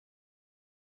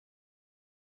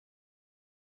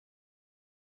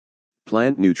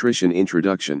Plant nutrition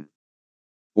introduction.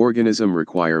 Organisms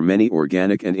require many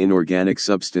organic and inorganic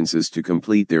substances to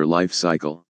complete their life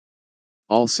cycle.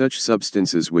 All such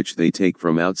substances which they take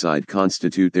from outside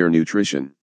constitute their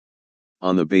nutrition.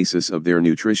 On the basis of their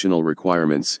nutritional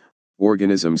requirements,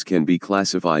 organisms can be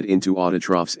classified into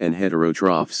autotrophs and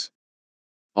heterotrophs.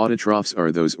 Autotrophs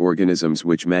are those organisms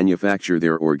which manufacture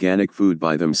their organic food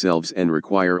by themselves and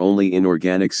require only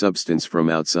inorganic substance from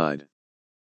outside.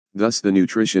 Thus the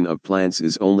nutrition of plants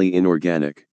is only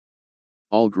inorganic.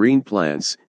 All green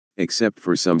plants, except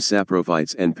for some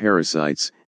saprophytes and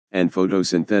parasites, and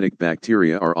photosynthetic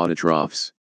bacteria are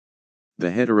autotrophs. The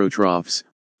heterotrophs,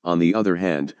 on the other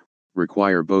hand,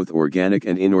 require both organic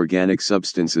and inorganic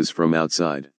substances from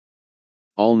outside.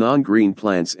 All non-green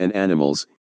plants and animals,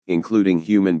 including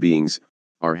human beings,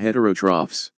 are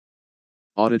heterotrophs.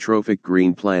 Autotrophic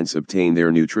green plants obtain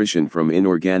their nutrition from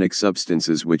inorganic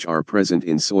substances which are present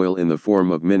in soil in the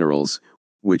form of minerals,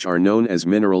 which are known as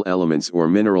mineral elements or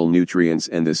mineral nutrients,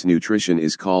 and this nutrition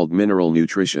is called mineral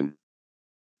nutrition.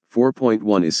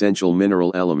 4.1 Essential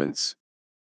mineral elements.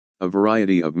 A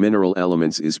variety of mineral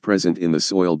elements is present in the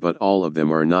soil, but all of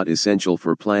them are not essential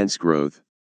for plants' growth.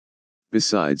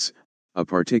 Besides, a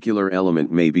particular element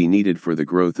may be needed for the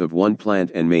growth of one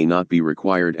plant and may not be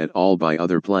required at all by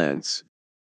other plants.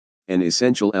 An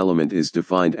essential element is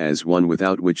defined as one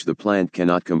without which the plant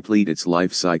cannot complete its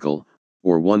life cycle,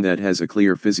 or one that has a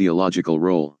clear physiological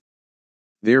role.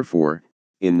 Therefore,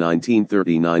 in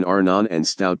 1939 Arnon and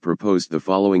Stout proposed the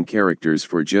following characters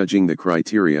for judging the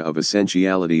criteria of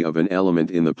essentiality of an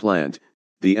element in the plant.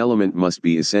 The element must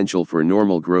be essential for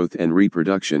normal growth and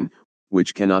reproduction,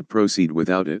 which cannot proceed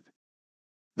without it.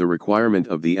 The requirement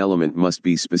of the element must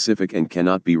be specific and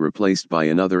cannot be replaced by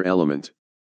another element.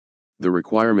 The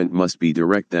requirement must be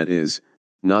direct, that is,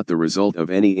 not the result of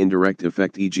any indirect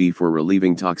effect, e.g. for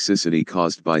relieving toxicity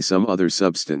caused by some other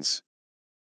substance.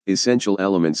 Essential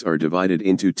elements are divided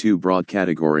into two broad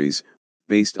categories,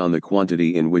 based on the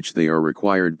quantity in which they are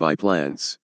required by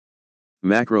plants: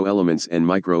 macroelements and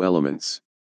microelements.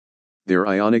 Their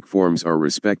ionic forms are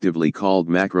respectively called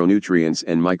macronutrients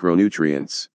and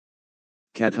micronutrients.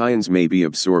 Cations may be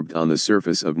absorbed on the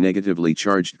surface of negatively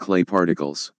charged clay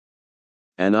particles.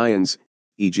 Anions,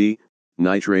 e.g.,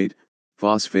 nitrate,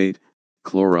 phosphate,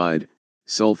 chloride,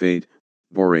 sulfate,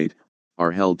 borate,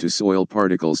 are held to soil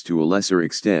particles to a lesser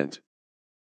extent.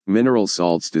 Mineral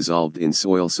salts dissolved in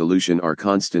soil solution are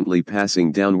constantly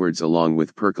passing downwards along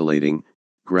with percolating,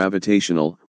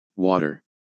 gravitational, water.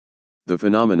 The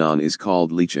phenomenon is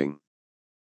called leaching.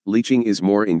 Leaching is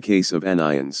more in case of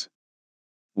anions.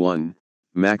 1.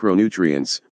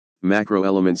 Macronutrients,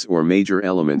 macroelements or major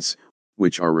elements,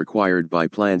 which are required by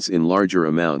plants in larger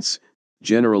amounts,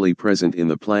 generally present in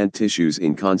the plant tissues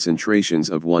in concentrations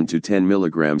of 1 to 10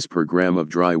 mg per gram of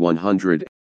dry 100.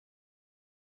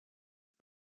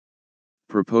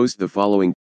 Proposed the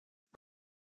following.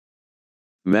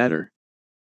 Matter.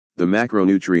 The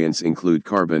macronutrients include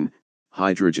carbon,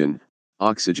 hydrogen,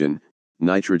 oxygen,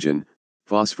 nitrogen,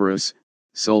 phosphorus,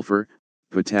 sulfur,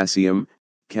 potassium,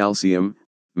 calcium,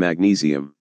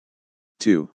 magnesium.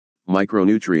 2.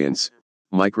 Micronutrients,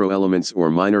 microelements or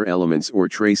minor elements or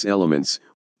trace elements,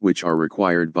 which are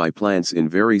required by plants in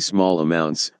very small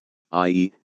amounts,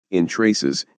 i.e., in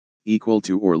traces, equal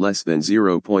to or less than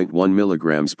 0.1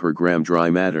 mg per gram dry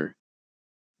matter.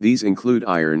 These include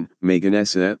iron,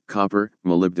 manganese, copper,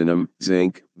 molybdenum,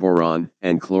 zinc, boron,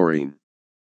 and chlorine.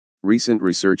 Recent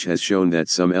research has shown that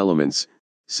some elements,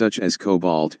 such as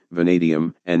cobalt,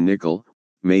 vanadium, and nickel,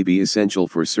 may be essential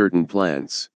for certain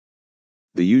plants.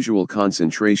 The usual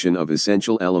concentration of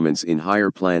essential elements in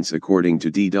higher plants according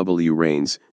to D.W.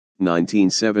 Raines,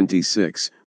 1976,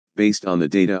 based on the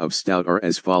data of Stout are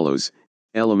as follows: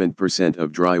 element percent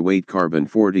of dry weight: carbon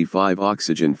 45,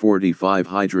 oxygen 45,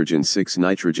 hydrogen 6,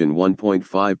 nitrogen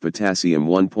 1.5, potassium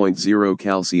 1.0,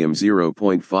 calcium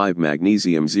 0.5,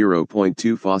 magnesium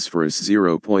 0.2, phosphorus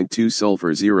 0.2,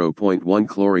 sulfur 0.1,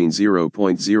 chlorine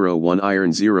 0.01,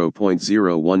 iron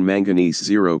 0.01, manganese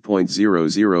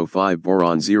 0.005,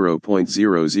 boron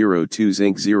 0.002,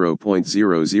 zinc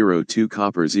 0.002,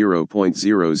 copper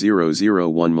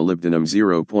 0.0001, molybdenum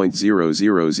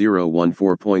 0.0001.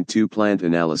 4.2 Plant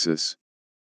analysis.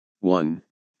 1.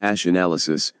 Ash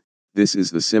analysis. This is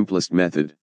the simplest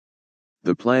method.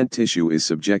 The plant tissue is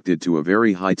subjected to a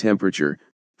very high temperature,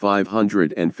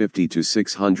 550 to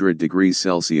 600 degrees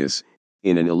Celsius,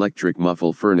 in an electric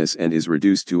muffle furnace and is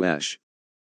reduced to ash.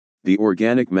 The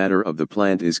organic matter of the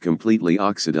plant is completely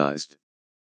oxidized.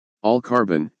 All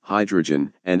carbon,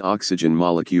 hydrogen, and oxygen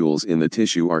molecules in the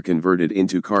tissue are converted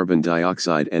into carbon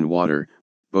dioxide and water,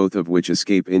 both of which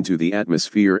escape into the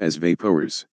atmosphere as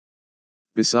vapors.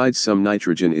 Besides, some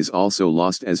nitrogen is also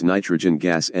lost as nitrogen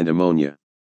gas and ammonia.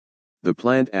 The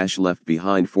plant ash left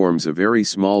behind forms a very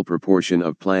small proportion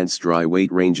of plant's dry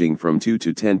weight, ranging from 2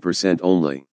 to 10%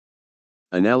 only.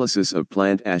 Analysis of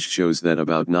plant ash shows that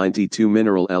about 92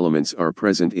 mineral elements are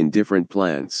present in different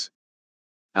plants.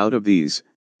 Out of these,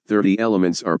 30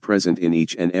 elements are present in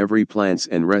each and every plants,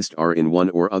 and rest are in one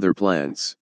or other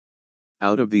plants.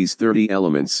 Out of these 30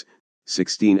 elements,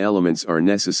 16 elements are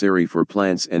necessary for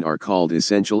plants and are called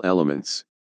essential elements.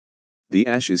 The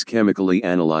ash is chemically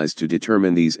analyzed to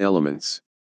determine these elements.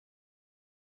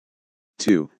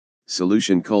 2.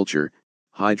 Solution culture,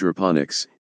 hydroponics.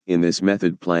 In this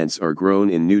method, plants are grown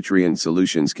in nutrient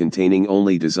solutions containing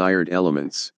only desired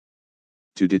elements.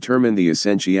 To determine the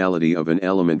essentiality of an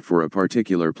element for a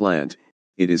particular plant,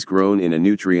 it is grown in a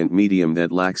nutrient medium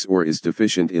that lacks or is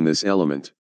deficient in this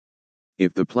element.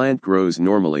 If the plant grows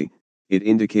normally, it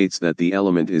indicates that the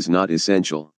element is not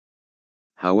essential.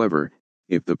 However,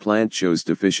 if the plant shows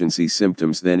deficiency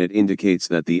symptoms, then it indicates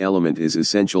that the element is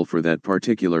essential for that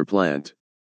particular plant.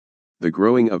 The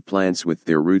growing of plants with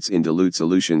their roots in dilute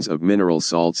solutions of mineral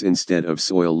salts instead of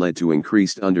soil led to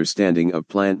increased understanding of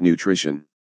plant nutrition.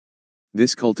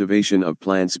 This cultivation of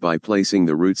plants by placing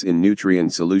the roots in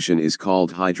nutrient solution is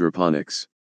called hydroponics.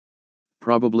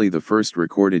 Probably the first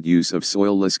recorded use of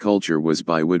soilless culture was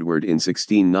by Woodward in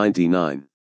 1699.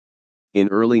 In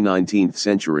early 19th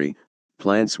century,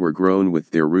 plants were grown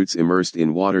with their roots immersed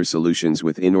in water solutions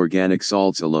with inorganic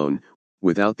salts alone,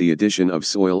 without the addition of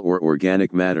soil or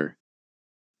organic matter.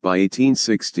 By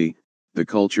 1860, the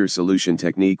culture solution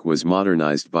technique was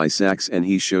modernized by Sachs, and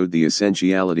he showed the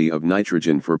essentiality of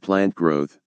nitrogen for plant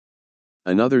growth.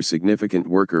 Another significant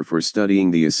worker for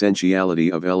studying the essentiality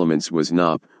of elements was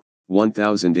Knopp,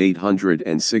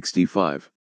 1865.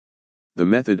 The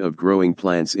method of growing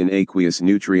plants in aqueous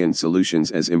nutrient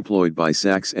solutions as employed by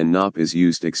Sachs and Knopp is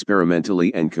used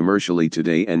experimentally and commercially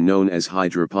today and known as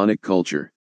hydroponic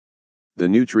culture. The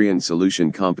nutrient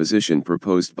solution composition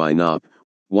proposed by Knopp,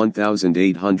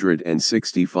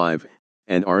 1865,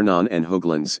 and Arnon and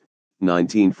Hoagland's,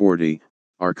 1940,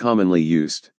 are commonly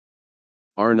used.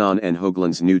 Arnon and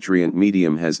Hoagland's nutrient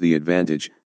medium has the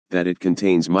advantage that it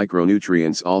contains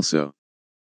micronutrients also.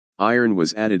 Iron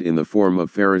was added in the form of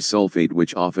ferrous sulfate,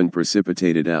 which often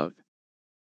precipitated out.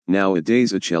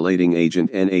 Nowadays, a chelating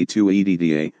agent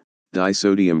Na2-EDTA,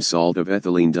 disodium salt of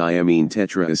ethylene diamine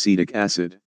tetraacetic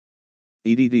acid.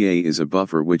 EDTA is a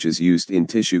buffer which is used in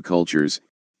tissue cultures,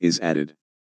 is added.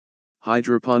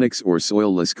 Hydroponics or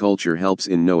soilless culture helps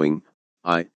in knowing,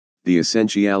 I. The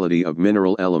essentiality of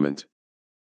mineral element.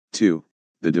 2.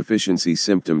 The deficiency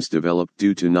symptoms developed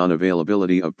due to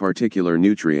non-availability of particular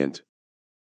nutrient.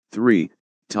 3.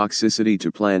 Toxicity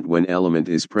to plant when element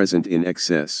is present in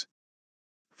excess.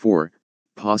 4.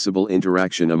 Possible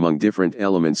interaction among different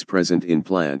elements present in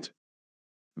plant.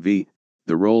 V.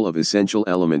 The role of essential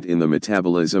element in the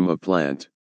metabolism of plant.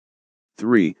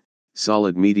 3.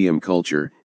 Solid medium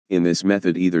culture. In this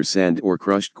method, either sand or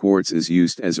crushed quartz is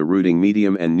used as a rooting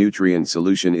medium and nutrient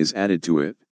solution is added to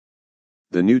it.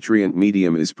 The nutrient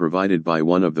medium is provided by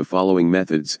one of the following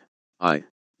methods. I.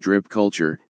 Drip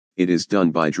culture. It is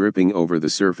done by dripping over the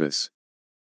surface.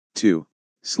 2.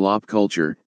 Slop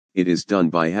culture. It is done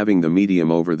by having the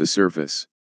medium over the surface.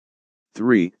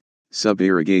 3.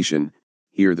 Sub-irrigation.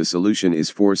 Here the solution is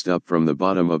forced up from the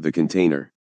bottom of the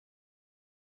container.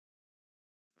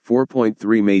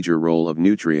 4.3 Major role of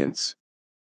nutrients.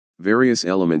 Various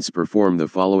elements perform the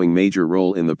following major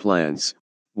role in the plants.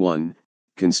 1.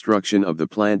 Construction of the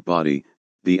plant body.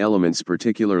 The elements,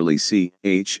 particularly C,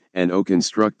 H, and O,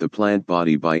 construct the plant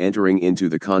body by entering into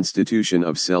the constitution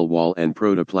of cell wall and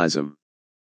protoplasm.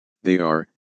 They are,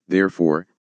 therefore,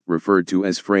 referred to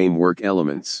as framework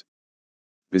elements.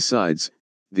 Besides,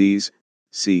 these,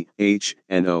 C, H,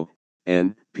 and O,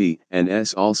 N, P, and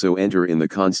S also enter in the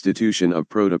constitution of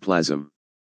protoplasm.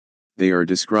 They are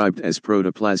described as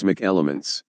protoplasmic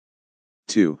elements.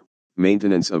 2.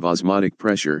 Maintenance of osmotic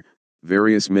pressure.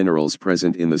 Various minerals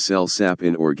present in the cell sap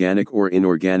in organic or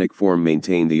inorganic form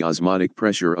maintain the osmotic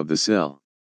pressure of the cell.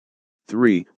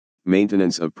 3.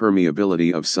 Maintenance of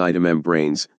permeability of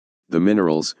cytomembranes. The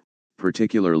minerals,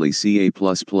 particularly Ca++,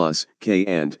 K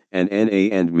and Na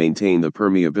and maintain the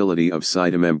permeability of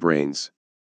cytomembranes.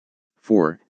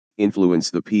 4. Influence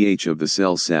the pH of the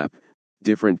cell sap.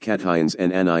 Different cations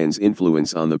and anions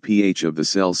influence on the pH of the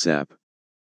cell sap.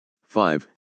 5.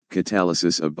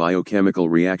 Catalysis of biochemical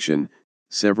reaction.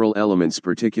 Several elements,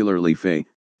 particularly Fe,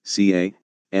 Ca,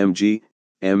 Mg,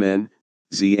 Mn,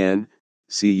 Zn,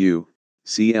 Cu,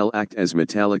 Cl, act as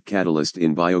metallic catalyst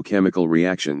in biochemical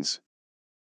reactions.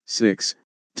 6.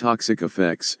 Toxic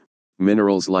effects.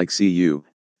 Minerals like Cu,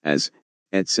 As,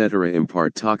 etc.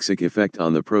 impart toxic effect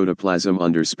on the protoplasm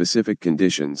under specific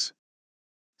conditions.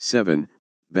 7.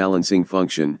 Balancing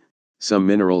function. Some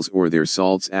minerals or their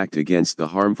salts act against the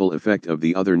harmful effect of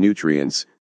the other nutrients,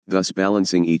 thus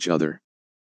balancing each other.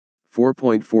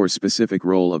 4.4 Specific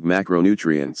role of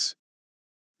macronutrients.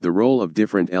 The role of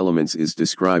different elements is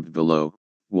described below.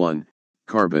 1.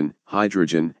 Carbon,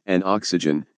 hydrogen, and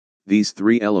oxygen. These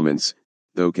three elements,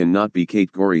 though cannot be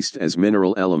categorized as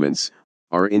mineral elements,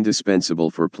 are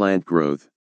indispensable for plant growth.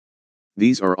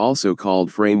 These are also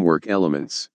called framework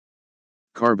elements.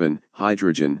 Carbon,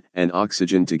 hydrogen, and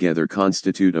oxygen together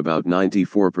constitute about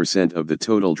 94% of the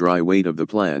total dry weight of the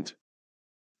plant.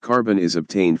 Carbon is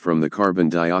obtained from the carbon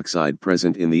dioxide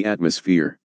present in the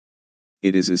atmosphere.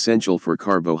 It is essential for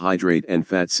carbohydrate and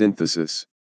fat synthesis.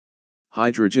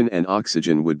 Hydrogen and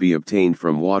oxygen would be obtained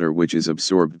from water which is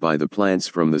absorbed by the plants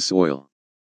from the soil.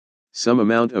 Some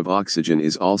amount of oxygen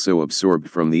is also absorbed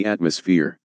from the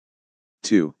atmosphere.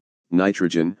 2.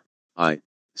 Nitrogen,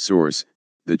 source.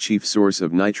 The chief source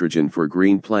of nitrogen for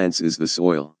green plants is the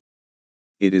soil.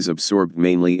 It is absorbed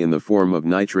mainly in the form of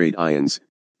nitrate ions.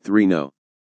 3. No.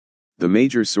 The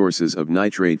major sources of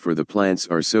nitrate for the plants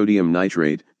are sodium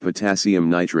nitrate, potassium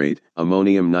nitrate,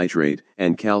 ammonium nitrate,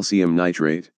 and calcium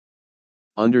nitrate.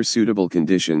 Under suitable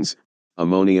conditions,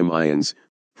 ammonium ions,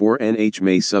 4NH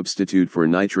may substitute for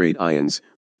nitrate ions,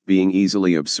 being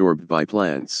easily absorbed by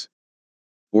plants.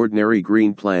 Ordinary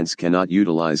green plants cannot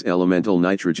utilize elemental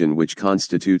nitrogen, which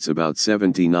constitutes about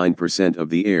 79% of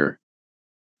the air.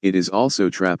 It is also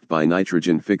trapped by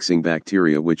nitrogen-fixing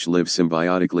bacteria which live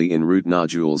symbiotically in root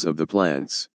nodules of the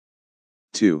plants.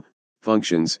 2.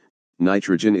 Functions.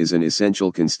 Nitrogen is an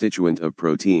essential constituent of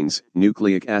proteins,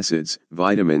 nucleic acids,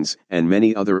 vitamins, and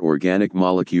many other organic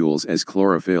molecules as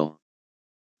chlorophyll.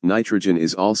 Nitrogen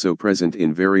is also present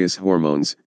in various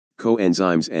hormones,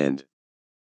 coenzymes and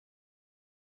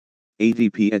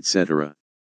ATP etc.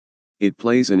 It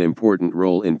plays an important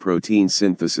role in protein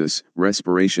synthesis,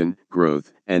 respiration,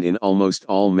 growth, and in almost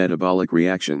all metabolic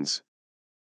reactions.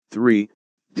 3.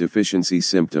 Deficiency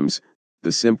symptoms.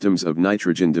 The symptoms of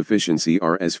nitrogen deficiency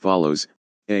are as follows: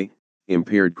 A.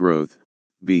 Impaired growth.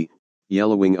 B.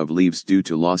 Yellowing of leaves due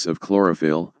to loss of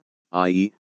chlorophyll,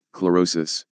 i.e.,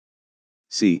 chlorosis.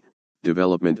 C.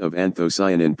 Development of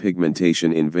anthocyanin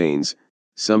pigmentation in veins,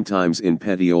 sometimes in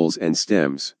petioles and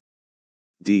stems.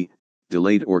 D.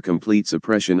 Delayed or complete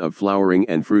suppression of flowering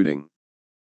and fruiting.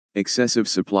 Excessive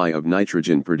supply of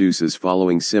nitrogen produces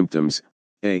following symptoms: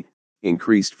 A.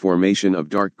 Increased formation of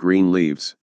dark green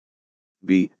leaves.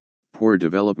 B. Poor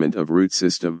development of root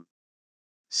system.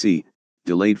 C.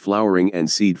 Delayed flowering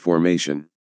and seed formation.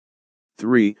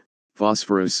 3.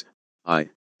 Phosphorus.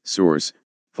 Source.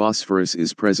 Phosphorus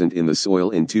is present in the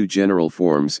soil in two general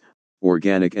forms,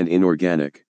 organic and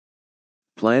inorganic.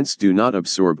 Plants do not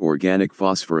absorb organic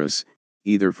phosphorus,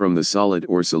 either from the solid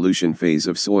or solution phase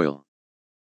of soil.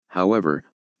 However,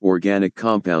 organic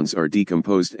compounds are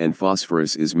decomposed and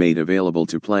phosphorus is made available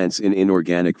to plants in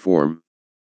inorganic form.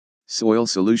 Soil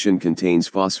solution contains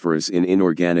phosphorus in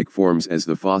inorganic forms as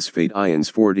the phosphate ions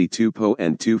 42Po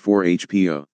and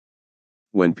 24HPO.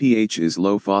 When pH is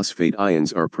low, phosphate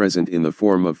ions are present in the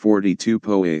form of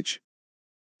 42POH.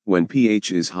 When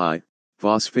pH is high,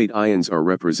 phosphate ions are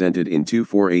represented in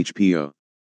 24HPO.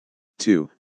 2.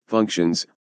 Functions.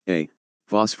 A.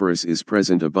 Phosphorus is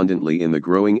present abundantly in the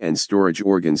growing and storage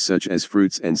organs such as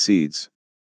fruits and seeds.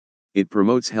 It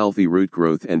promotes healthy root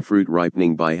growth and fruit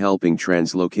ripening by helping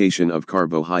translocation of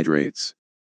carbohydrates.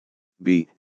 B.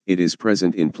 It is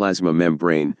present in plasma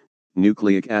membrane,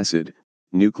 nucleic acid,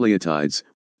 nucleotides,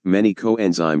 many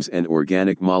coenzymes and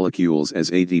organic molecules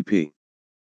as ATP.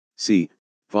 C.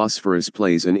 Phosphorus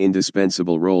plays an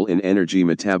indispensable role in energy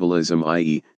metabolism,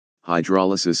 i.e.,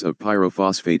 hydrolysis of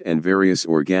pyrophosphate and various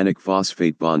organic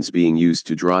phosphate bonds being used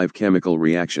to drive chemical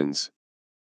reactions.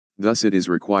 Thus it is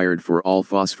required for all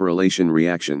phosphorylation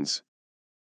reactions.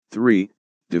 3.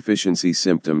 Deficiency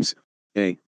symptoms.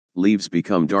 A. Leaves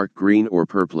become dark green or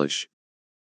purplish.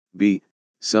 B.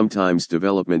 Sometimes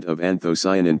development of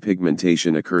anthocyanin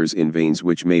pigmentation occurs in veins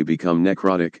which may become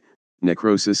necrotic.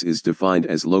 Necrosis is defined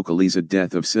as localized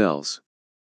death of cells.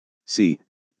 C.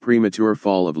 Premature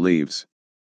fall of leaves.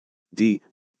 D.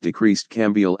 Decreased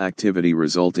cambial activity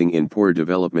resulting in poor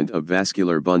development of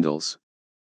vascular bundles.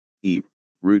 E.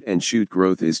 Root and shoot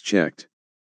growth is checked.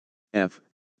 F.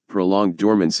 Prolonged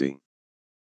dormancy.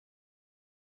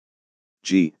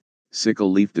 G.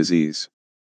 Sickle leaf disease.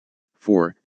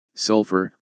 4.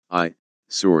 Sulfur.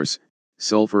 Source.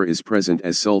 Sulfur is present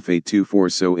as sulfate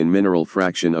 2,4-So in mineral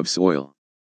fraction of soil.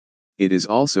 It is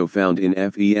also found in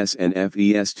FeS and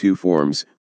FeS2 forms,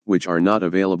 which are not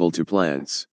available to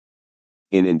plants.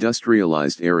 In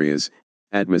industrialized areas,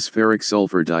 atmospheric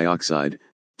sulfur dioxide,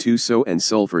 2SO, and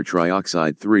sulfur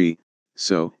trioxide,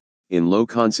 3SO, in low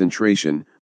concentration,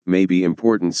 may be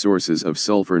important sources of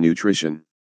sulfur nutrition.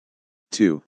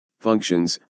 2.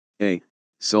 Functions. A.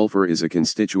 Sulfur is a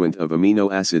constituent of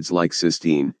amino acids like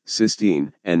cysteine,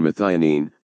 and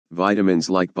methionine, vitamins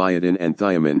like biotin and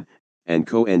thiamine, and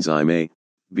coenzyme A.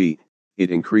 B.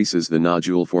 It increases the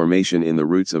nodule formation in the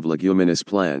roots of leguminous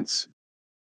plants.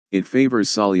 It favors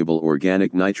soluble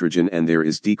organic nitrogen, and there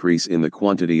is decrease in the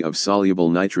quantity of soluble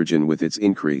nitrogen with its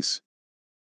increase.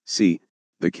 C.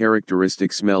 The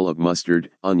characteristic smell of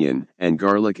mustard, onion, and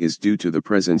garlic is due to the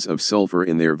presence of sulfur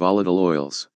in their volatile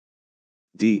oils.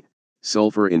 D.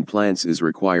 Sulfur in plants is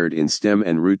required in stem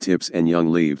and root tips and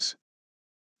young leaves.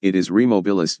 It is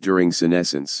remobilized during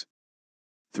senescence.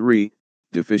 3.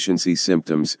 Deficiency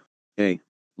symptoms. A.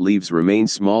 Leaves remain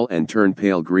small and turn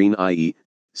pale green, i.e.,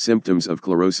 symptoms of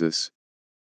chlorosis.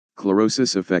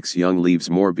 Chlorosis affects young leaves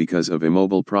more because of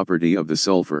immobile property of the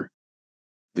sulfur.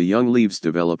 The young leaves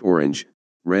develop orange,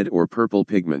 red or purple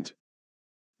pigment.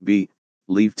 B.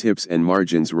 Leaf tips and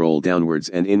margins roll downwards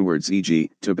and inwards, e.g.,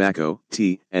 tobacco,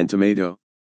 tea, and tomato.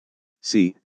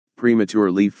 C.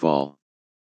 Premature leaf fall.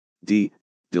 D.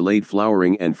 Delayed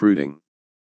flowering and fruiting.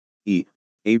 E.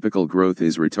 Apical growth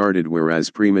is retarded, whereas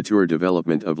premature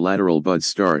development of lateral buds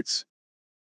starts.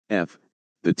 F.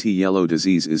 The tea yellow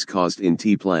disease is caused in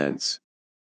tea plants.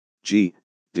 G.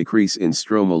 Decrease in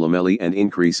stromolamellae and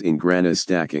increase in grana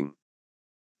stacking.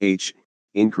 H.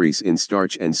 Increase in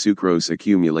starch and sucrose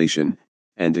accumulation,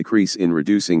 and decrease in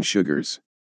reducing sugars.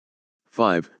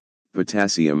 5.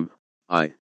 Potassium.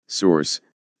 I. Source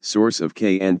of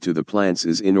Kn to the plants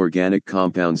is inorganic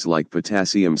compounds like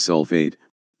potassium sulfate,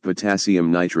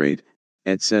 potassium nitrate,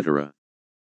 etc.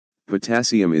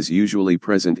 Potassium is usually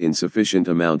present in sufficient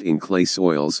amount in clay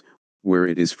soils, where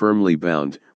it is firmly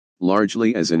bound,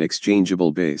 largely as an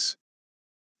exchangeable base.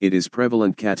 It is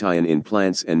prevalent cation in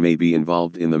plants and may be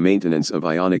involved in the maintenance of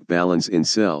ionic balance in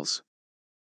cells.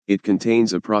 It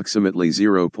contains approximately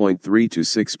 0.3 to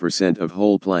 6% of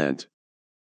whole plant.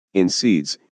 In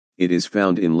seeds, it is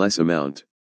found in less amount.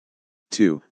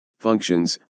 2.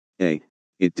 Functions. A.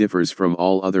 It differs from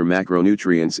all other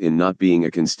macronutrients in not being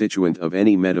a constituent of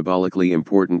any metabolically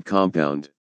important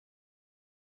compound.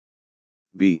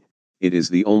 B. It is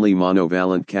the only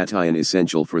monovalent cation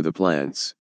essential for the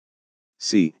plants.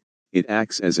 C. It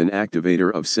acts as an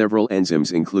activator of several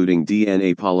enzymes including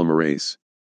DNA polymerase.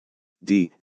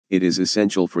 D. It is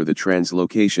essential for the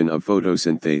translocation of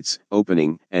photosynthates,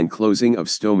 opening and closing of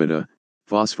stomata,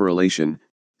 phosphorylation,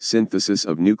 synthesis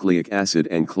of nucleic acid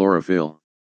and chlorophyll.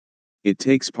 It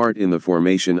takes part in the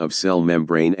formation of cell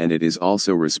membrane, and it is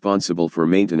also responsible for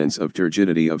maintenance of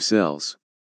turgidity of cells.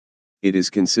 It is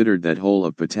considered that whole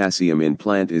of potassium in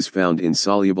plant is found in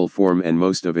soluble form, and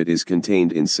most of it is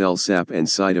contained in cell sap and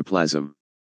cytoplasm.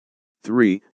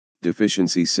 3.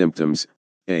 Deficiency symptoms.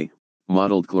 A.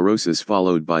 Mottled chlorosis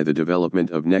followed by the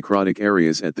development of necrotic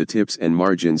areas at the tips and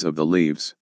margins of the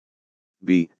leaves.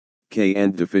 B.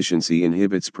 Kn deficiency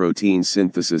inhibits protein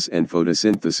synthesis and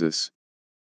photosynthesis.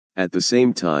 At the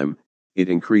same time, it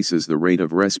increases the rate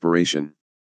of respiration.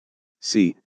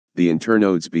 C. The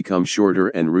internodes become shorter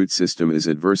and root system is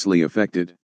adversely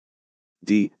affected.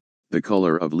 D. The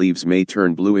color of leaves may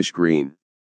turn bluish-green.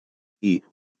 E.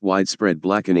 Widespread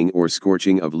blackening or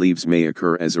scorching of leaves may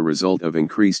occur as a result of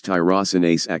increased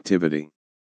tyrosinase activity.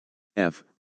 F.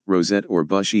 Rosette or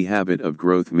bushy habit of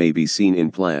growth may be seen in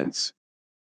plants.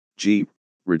 G.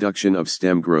 Reduction of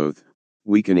stem growth,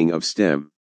 weakening of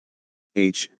stem.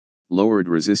 H. Lowered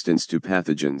resistance to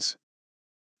pathogens.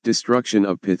 Destruction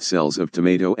of pith cells of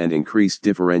tomato and increased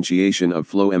differentiation of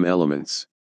phloem elements.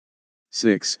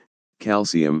 6.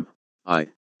 Calcium. I.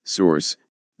 Source.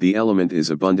 The element is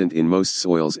abundant in most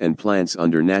soils, and plants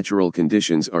under natural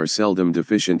conditions are seldom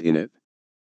deficient in it.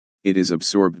 It is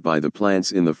absorbed by the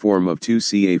plants in the form of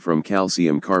 2Ca from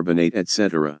calcium carbonate,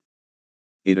 etc.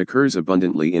 It occurs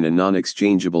abundantly in a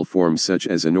non-exchangeable form such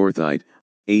as anorthite,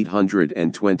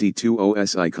 822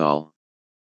 OSI Col.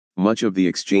 Much of the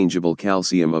exchangeable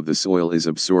calcium of the soil is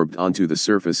absorbed onto the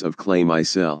surface of clay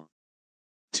micelle.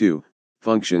 2.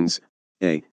 Functions.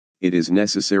 A. It is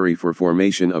necessary for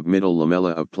formation of middle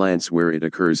lamella of plants where it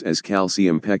occurs as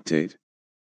calcium pectate.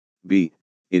 B.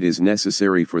 It is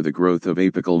necessary for the growth of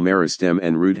apical meristem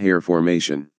and root hair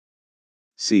formation.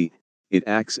 C. It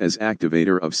acts as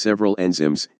activator of several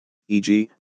enzymes, e.g.,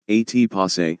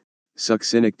 ATPase,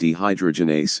 succinic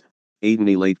dehydrogenase,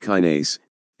 adenylate kinase,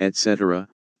 etc.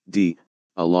 D.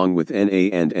 Along with Na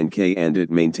and Nk, and it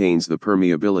maintains the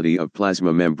permeability of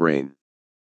plasma membrane.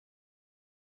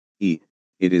 E.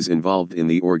 It is involved in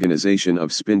the organization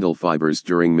of spindle fibers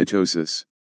during mitosis.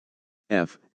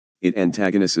 F. It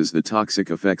antagonizes the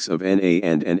toxic effects of Na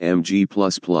and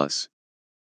NMG++.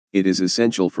 It is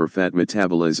essential for fat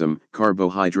metabolism,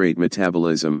 carbohydrate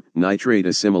metabolism, nitrate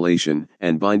assimilation,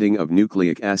 and binding of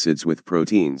nucleic acids with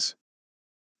proteins.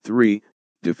 3.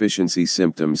 Deficiency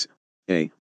symptoms.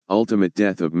 A. Ultimate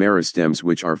death of meristems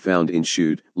which are found in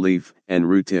shoot, leaf, and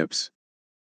root tips.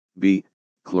 B.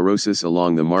 Chlorosis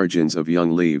along the margins of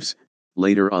young leaves,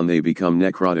 later on they become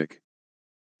necrotic.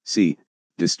 C.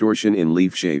 Distortion in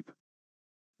leaf shape.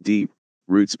 D.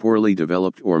 Roots poorly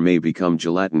developed or may become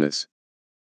gelatinous.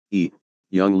 E.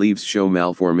 Young leaves show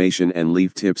malformation and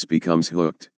leaf tips becomes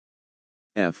hooked.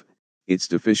 F. Its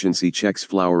deficiency checks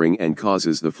flowering and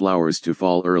causes the flowers to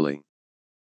fall early.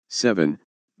 7.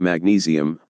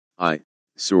 Magnesium. I.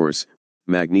 Source.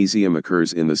 Magnesium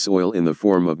occurs in the soil in the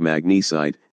form of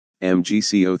magnesite,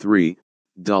 MgCO3,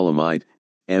 dolomite,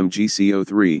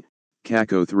 MgCO3,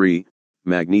 CaCO3,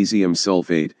 magnesium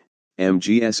sulfate,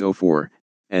 MgSO4,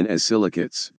 and as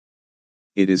silicates.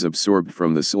 It is absorbed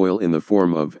from the soil in the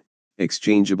form of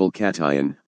exchangeable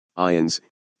cation, ions,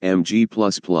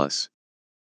 Mg++.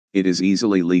 It is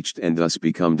easily leached and thus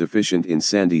become deficient in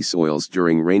sandy soils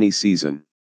during rainy season.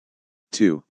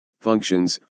 2.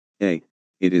 Functions. A.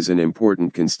 It is an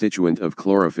important constituent of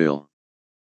chlorophyll.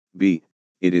 B.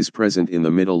 It is present in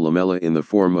the middle lamella in the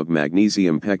form of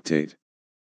magnesium pectate.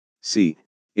 C.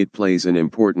 It plays an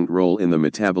important role in the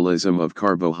metabolism of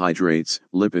carbohydrates,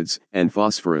 lipids, and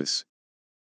phosphorus.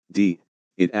 D.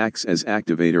 It acts as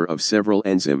activator of several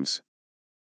enzymes.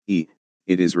 E.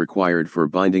 It is required for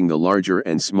binding the larger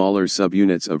and smaller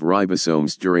subunits of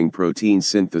ribosomes during protein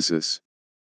synthesis.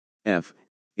 F.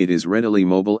 It is readily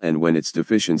mobile and when its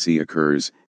deficiency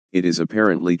occurs, it is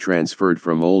apparently transferred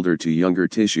from older to younger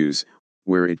tissues,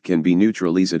 where it can be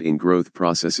neutralized in growth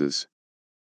processes.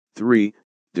 3.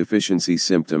 Deficiency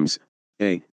symptoms.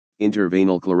 A.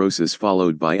 Intervenal chlorosis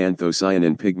followed by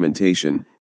anthocyanin pigmentation.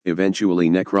 Eventually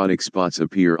necrotic spots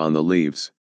appear on the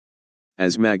leaves.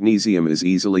 As magnesium is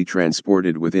easily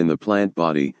transported within the plant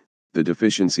body, the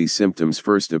deficiency symptoms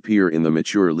first appear in the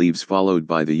mature leaves followed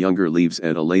by the younger leaves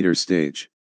at a later stage.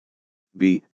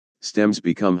 B. Stems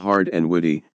become hard and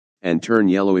woody, and turn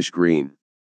yellowish-green.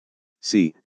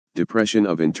 C. Depression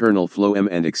of internal phloem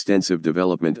and extensive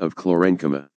development of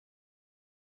chlorenchyma.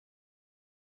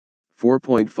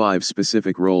 4.5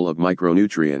 Specific role of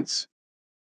micronutrients.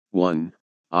 1.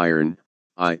 Iron.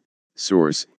 I.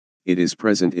 Source. It is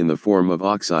present in the form of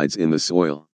oxides in the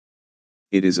soil.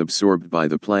 It is absorbed by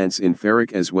the plants in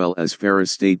ferric as well as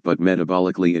ferrous state, but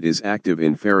metabolically it is active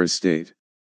in ferrous state.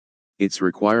 Its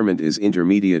requirement is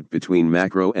intermediate between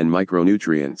macro and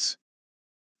micronutrients.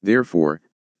 Therefore,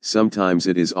 sometimes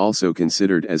it is also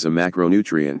considered as a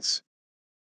macronutrients.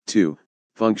 2.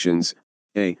 Functions.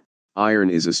 A. Iron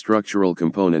is a structural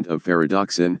component of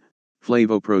ferredoxin,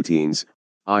 flavoproteins,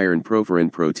 iron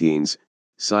proferrin proteins,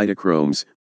 cytochromes,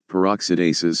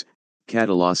 peroxidases,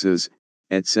 catalases,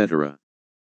 etc.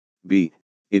 B.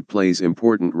 It plays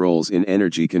important roles in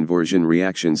energy conversion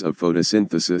reactions of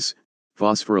photosynthesis,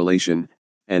 phosphorylation,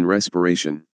 and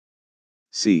respiration.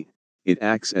 C. It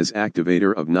acts as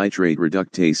activator of nitrate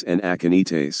reductase and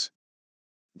aconitase.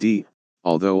 D.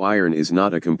 Although iron is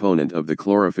not a component of the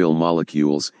chlorophyll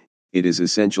molecules, it is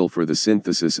essential for the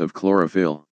synthesis of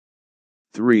chlorophyll.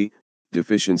 3.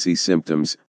 Deficiency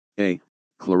symptoms. A.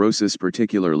 Chlorosis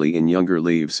particularly in younger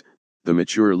leaves, the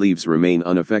mature leaves remain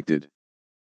unaffected.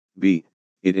 B.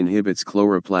 It inhibits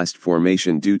chloroplast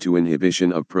formation due to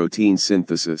inhibition of protein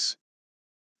synthesis.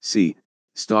 C.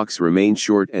 Stalks remain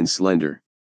short and slender.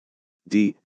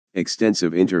 D.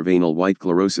 Extensive intervenal white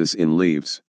chlorosis in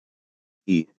leaves.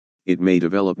 E. It may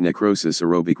develop necrosis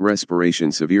aerobic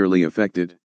respiration severely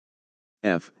affected.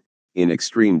 F. In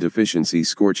extreme deficiency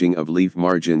scorching of leaf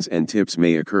margins and tips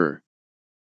may occur.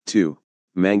 2.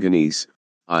 Manganese.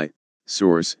 I.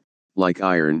 Source. Like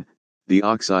iron, the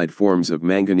oxide forms of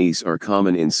manganese are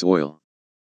common in soil.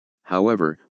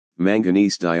 However,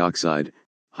 manganese dioxide,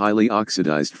 highly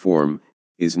oxidized form,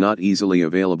 is not easily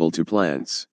available to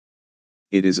plants.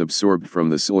 It is absorbed from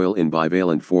the soil in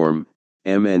bivalent form,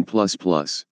 Mn++.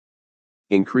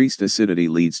 Increased acidity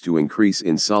leads to increase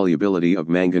in solubility of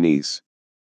manganese.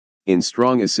 In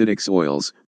strong acidic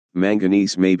soils,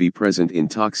 manganese may be present in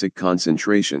toxic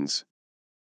concentrations.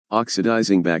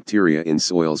 Oxidizing bacteria in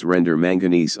soils render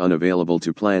manganese unavailable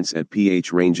to plants at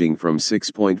pH ranging from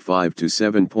 6.5 to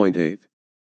 7.8.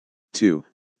 2.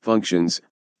 Functions.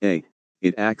 A.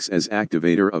 It acts as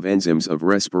activator of enzymes of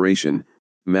respiration,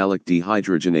 malic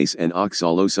dehydrogenase and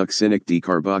oxalosuccinic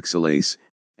decarboxylase,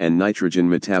 and nitrogen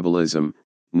metabolism,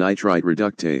 nitrite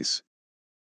reductase.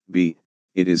 B.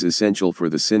 It is essential for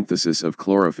the synthesis of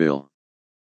chlorophyll.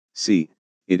 C.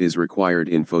 It is required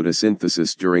in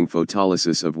photosynthesis during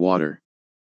photolysis of water.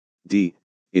 D.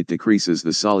 It decreases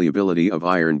the solubility of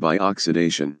iron by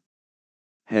oxidation.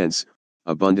 Hence,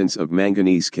 abundance of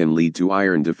manganese can lead to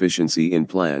iron deficiency in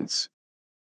plants.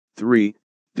 3.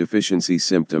 Deficiency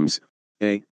symptoms: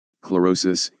 A.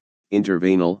 Chlorosis,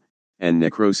 interveinal, and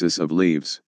necrosis of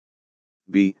leaves.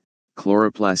 B.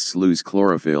 Chloroplasts lose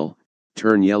chlorophyll,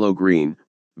 turn yellow-green,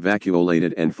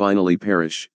 vacuolated and finally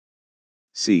perish.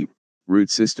 C. Root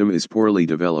system is poorly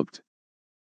developed.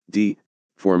 D.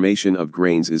 Formation of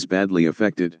grains is badly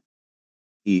affected.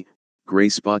 E. Gray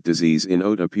spot disease in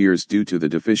oat appears due to the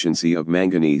deficiency of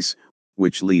manganese,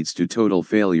 which leads to total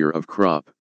failure of crop.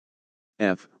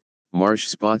 F. Marsh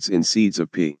spots in seeds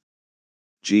of pea.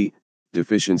 G.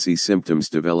 Deficiency symptoms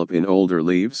develop in older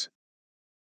leaves.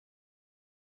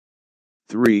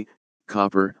 3.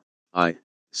 Copper. I.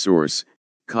 Source: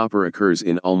 copper occurs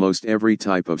in almost every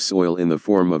type of soil in the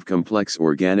form of complex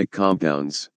organic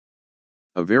compounds.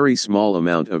 A very small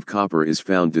amount of copper is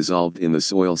found dissolved in the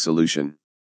soil solution.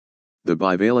 The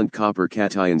bivalent copper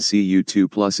cation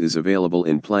Cu2+ is available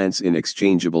in plants in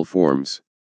exchangeable forms.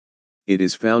 It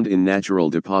is found in natural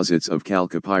deposits of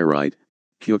chalcopyrite,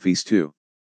 Cufis 2.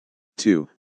 2.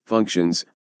 Functions: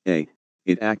 A.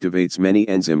 It activates many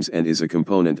enzymes and is a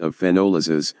component of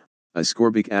phenolases,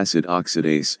 ascorbic acid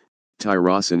oxidase,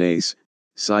 tyrosinase,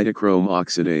 cytochrome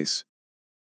oxidase.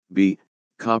 B.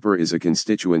 Copper is a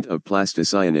constituent of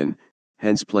plastocyanin,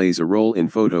 hence plays a role in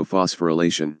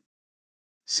photophosphorylation.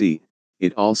 C.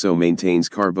 It also maintains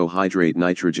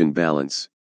carbohydrate-nitrogen balance.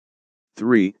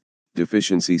 3.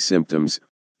 Deficiency symptoms: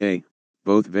 A.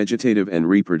 Both vegetative and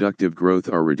reproductive growth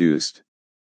are reduced.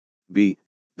 B.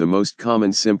 The most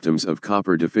common symptoms of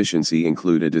copper deficiency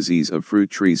include a disease of fruit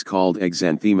trees called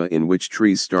exanthema, in which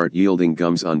trees start yielding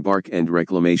gums on bark, and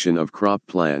reclamation of crop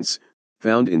plants,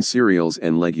 found in cereals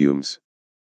and legumes.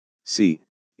 C.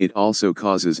 It also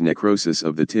causes necrosis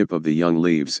of the tip of the young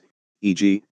leaves,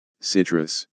 e.g.,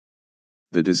 citrus.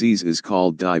 The disease is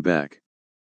called dieback.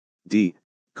 D.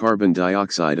 Carbon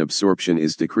dioxide absorption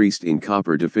is decreased in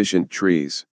copper-deficient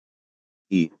trees.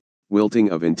 E.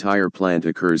 Wilting of entire plant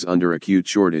occurs under acute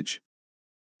shortage.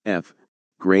 F.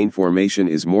 Grain formation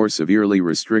is more severely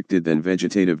restricted than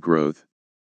vegetative growth.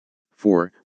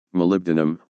 4.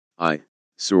 Molybdenum. I.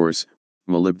 Source: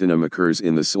 molybdenum occurs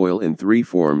in the soil in 3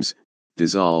 forms: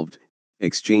 dissolved,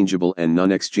 exchangeable and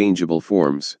non-exchangeable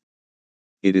forms.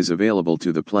 It is available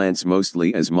to the plants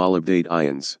mostly as molybdate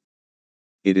ions.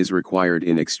 It is required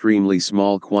in extremely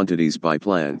small quantities by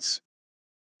plants.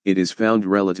 It is found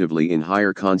relatively in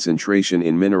higher concentration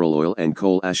in mineral oil and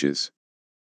coal ashes.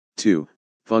 2.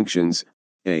 Functions: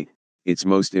 A. Its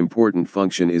most important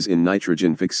function is in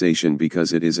nitrogen fixation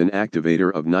because it is an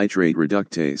activator of nitrate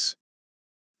reductase.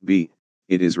 B.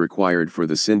 It is required for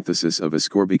the synthesis of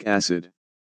ascorbic acid.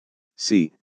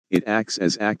 C. It acts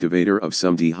as activator of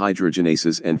some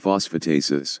dehydrogenases and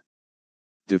phosphatases.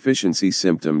 Deficiency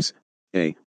symptoms: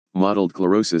 A. Mottled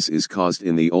chlorosis is caused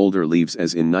in the older leaves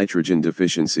as in nitrogen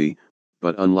deficiency,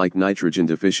 but unlike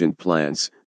nitrogen-deficient plants,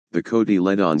 the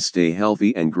cotyledons stay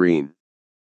healthy and green.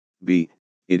 B.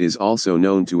 It is also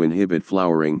known to inhibit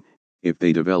flowering. If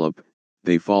they develop,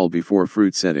 they fall before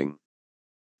fruit setting.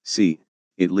 C.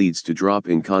 It leads to drop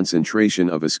in concentration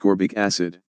of ascorbic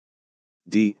acid.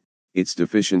 D. Its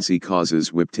deficiency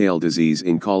causes whiptail disease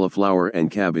in cauliflower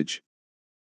and cabbage.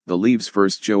 The leaves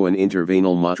first show an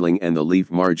interveinal mottling and the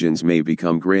leaf margins may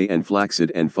become gray and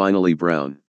flaccid and finally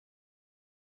brown.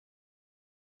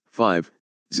 5.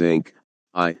 Zinc.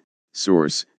 I.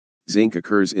 Source: zinc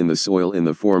occurs in the soil in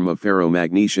the form of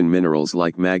ferromagnesian minerals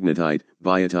like magnetite,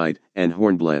 biotite, and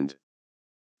hornblende.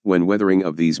 When weathering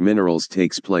of these minerals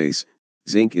takes place,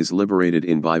 zinc is liberated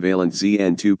in bivalent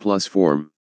Zn2+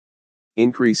 form.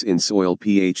 Increase in soil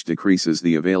pH decreases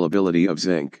the availability of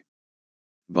zinc.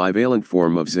 Bivalent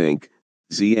form of zinc,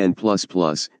 Zn++,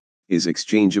 is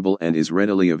exchangeable and is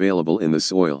readily available in the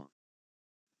soil.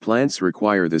 Plants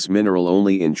require this mineral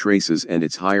only in traces and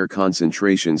its higher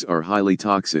concentrations are highly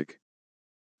toxic.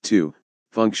 2.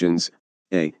 Functions: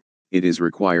 A. It is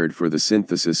required for the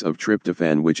synthesis of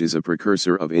tryptophan, which is a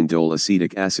precursor of indole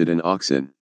acetic acid and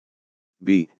auxin.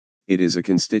 B. It is a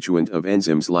constituent of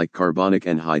enzymes like carbonic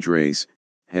anhydrase,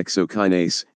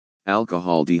 hexokinase,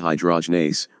 alcohol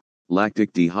dehydrogenase,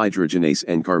 lactic dehydrogenase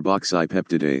and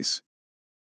carboxypeptidase.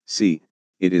 C.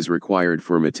 It is required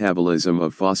for metabolism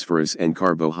of phosphorus and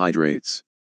carbohydrates.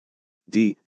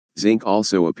 D. Zinc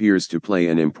also appears to play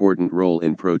an important role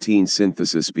in protein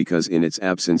synthesis because in its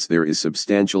absence there is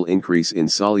substantial increase in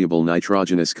soluble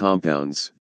nitrogenous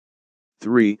compounds.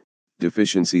 3.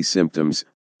 Deficiency symptoms.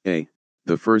 A.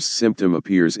 The first symptom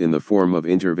appears in the form of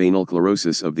interveinal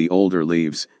chlorosis of the older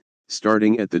leaves,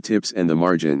 starting at the tips and the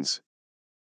margins.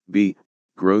 B.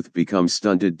 Growth becomes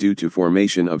stunted due to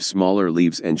formation of smaller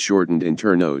leaves and shortened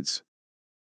internodes.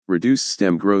 Reduced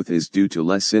stem growth is due to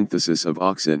less synthesis of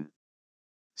auxin.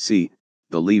 C.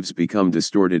 The leaves become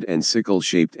distorted and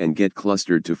sickle-shaped and get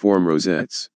clustered to form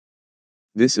rosettes.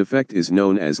 This effect is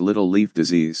known as little leaf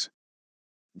disease.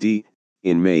 D.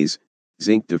 In maize,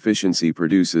 zinc deficiency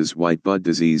produces white bud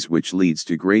disease, which leads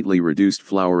to greatly reduced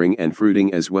flowering and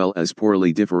fruiting as well as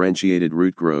poorly differentiated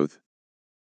root growth.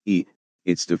 E.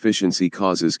 Its deficiency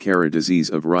causes Cara disease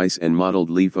of rice and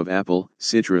mottled leaf of apple,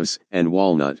 citrus, and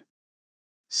walnut.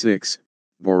 6.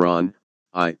 Boron.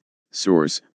 I.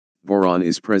 Source. Boron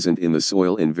is present in the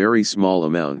soil in very small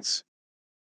amounts.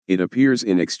 It appears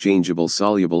in exchangeable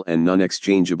soluble and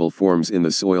non-exchangeable forms in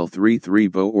the soil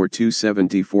 3,3-Bo or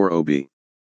 274-Ob.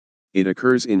 It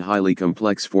occurs in highly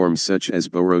complex forms such as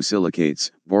borosilicates,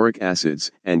 boric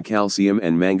acids, and calcium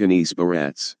and manganese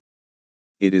borates.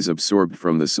 It is absorbed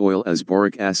from the soil as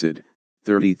boric acid,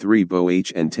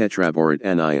 33-BoH and tetraborate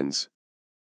anions.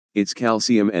 Its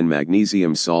calcium and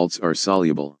magnesium salts are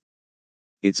soluble.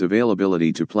 Its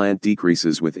availability to plant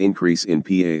decreases with increase in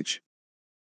pH.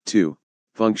 2.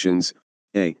 Functions.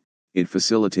 A. It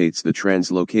facilitates the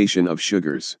translocation of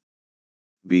sugars.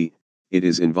 B. It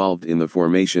is involved in the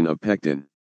formation of pectin.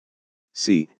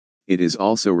 C. It is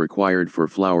also required for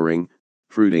flowering,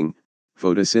 fruiting,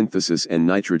 photosynthesis and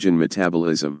nitrogen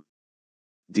metabolism.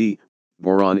 D.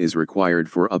 Boron is required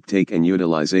for uptake and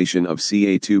utilization of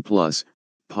Ca2+,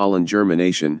 pollen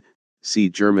germination,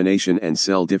 seed germination and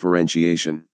cell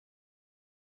differentiation.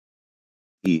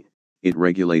 E. It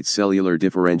regulates cellular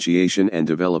differentiation and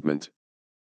development.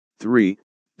 3.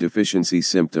 Deficiency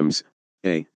symptoms.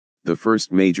 A. The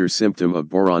first major symptom of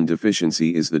boron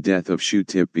deficiency is the death of shoot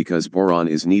tip because boron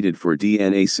is needed for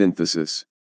DNA synthesis.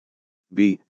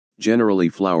 B. Generally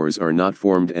flowers are not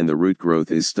formed and the root growth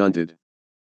is stunted.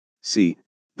 C.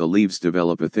 The leaves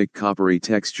develop a thick coppery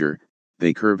texture,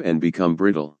 they curve and become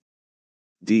brittle.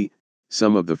 D.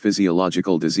 Some of the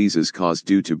physiological diseases caused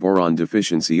due to boron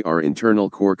deficiency are internal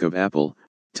cork of apple,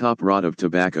 top rot of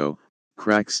tobacco,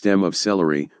 crack stem of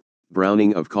celery,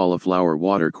 browning of cauliflower,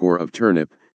 water core of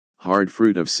turnip, hard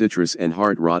fruit of citrus and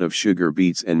heart rot of sugar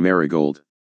beets and marigold.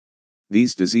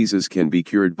 These diseases can be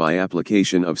cured by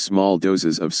application of small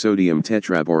doses of sodium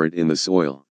tetraborate in the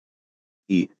soil.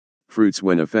 E. Fruits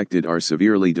when affected are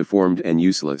severely deformed and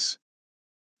useless.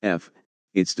 F.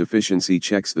 Its deficiency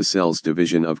checks the cell's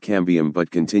division of cambium but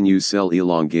continues cell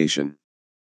elongation.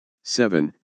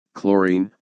 7.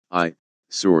 Chlorine. I.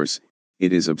 Source.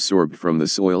 It is absorbed from the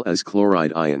soil as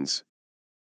chloride ions.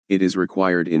 It is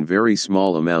required in very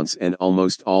small amounts and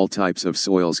almost all types of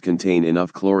soils contain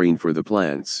enough chlorine for the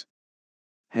plants.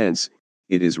 Hence,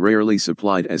 it is rarely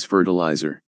supplied as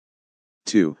fertilizer.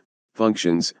 2.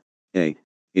 Functions. A.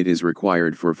 It is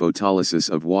required for photolysis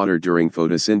of water during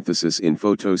photosynthesis in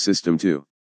photosystem 2.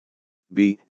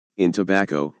 B. In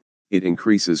tobacco, it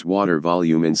increases water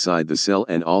volume inside the cell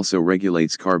and also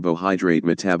regulates carbohydrate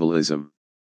metabolism.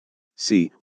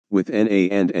 C. With Na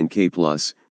and K+,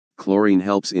 chlorine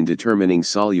helps in determining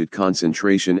solute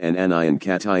concentration and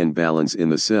anion-cation balance in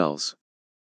the cells.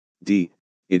 D.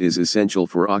 It is essential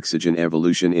for oxygen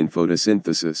evolution in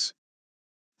photosynthesis.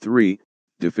 3.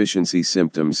 Deficiency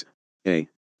symptoms. A.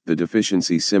 The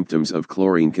deficiency symptoms of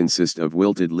chlorine consist of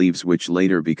wilted leaves which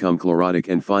later become chlorotic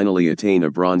and finally attain a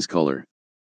bronze color.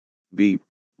 B.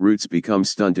 Roots become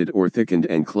stunted or thickened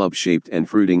and club-shaped and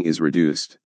fruiting is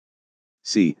reduced.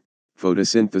 C.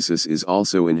 Photosynthesis is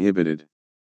also inhibited.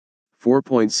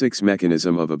 4.6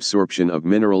 Mechanism of absorption of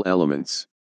mineral elements.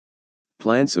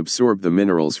 Plants absorb the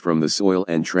minerals from the soil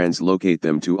and translocate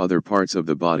them to other parts of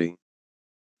the body.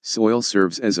 Soil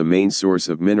serves as a main source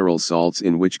of mineral salts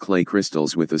in which clay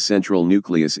crystals with a central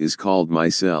nucleus is called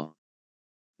micelle.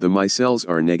 The micelles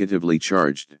are negatively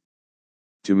charged.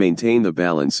 To maintain the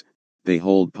balance, they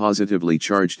hold positively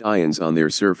charged ions on their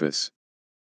surface.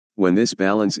 When this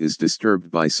balance is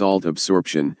disturbed by salt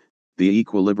absorption, the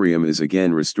equilibrium is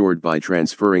again restored by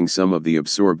transferring some of the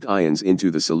absorbed ions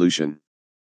into the solution.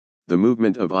 The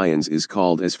movement of ions is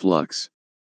called as flux.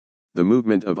 The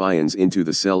movement of ions into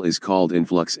the cell is called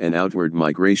influx and outward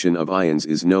migration of ions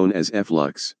is known as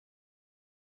efflux.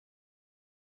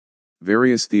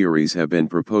 Various theories have been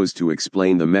proposed to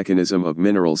explain the mechanism of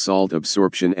mineral salt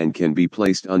absorption and can be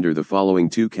placed under the following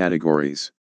two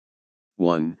categories.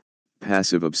 1.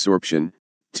 Passive absorption.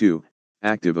 2.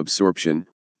 Active absorption.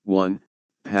 1.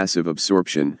 Passive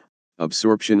absorption.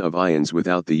 Absorption of ions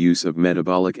without the use of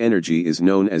metabolic energy is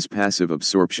known as passive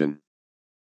absorption.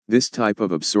 This type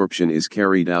of absorption is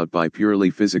carried out by purely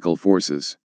physical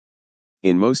forces.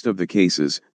 In most of the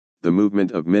cases, the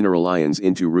movement of mineral ions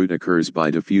into root occurs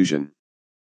by diffusion.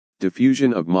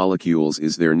 Diffusion of molecules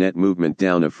is their net movement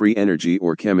down a free energy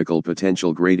or chemical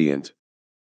potential gradient.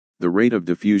 The rate of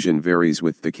diffusion varies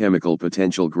with the chemical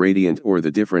potential gradient or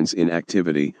the difference in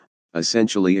activity,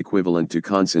 essentially equivalent to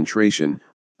concentration,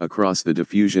 across the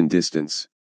diffusion distance.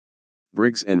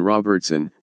 Briggs and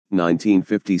Robertson,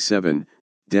 1957,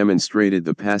 demonstrated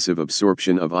the passive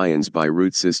absorption of ions by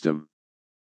root system.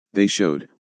 They showed,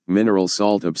 mineral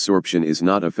salt absorption is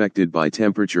not affected by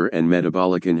temperature and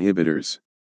metabolic inhibitors.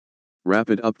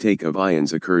 Rapid uptake of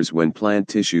ions occurs when plant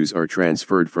tissues are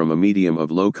transferred from a medium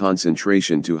of low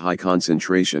concentration to high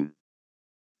concentration.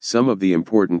 Some of the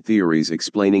important theories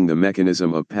explaining the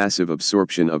mechanism of passive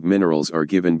absorption of minerals are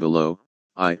given below.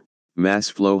 Mass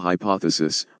flow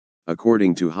hypothesis.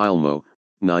 According to Heilmo,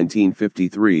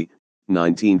 1953,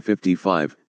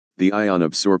 1955, the ion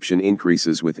absorption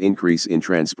increases with increase in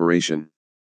transpiration.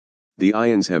 The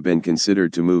ions have been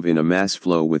considered to move in a mass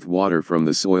flow with water from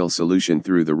the soil solution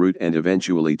through the root and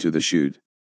eventually to the shoot.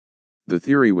 The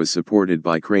theory was supported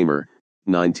by Kramer,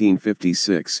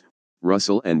 1956,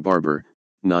 Russell and Barber,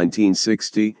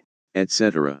 1960,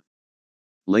 etc.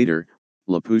 Later,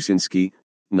 Lopushinsky,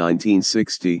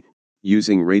 1960,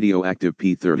 using radioactive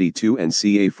P32 and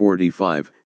Ca45,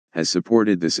 has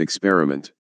supported this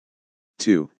experiment.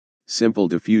 2. Simple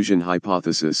diffusion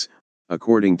hypothesis.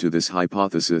 According to this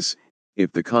hypothesis,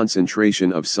 if the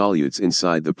concentration of solutes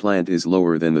inside the plant is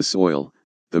lower than the soil,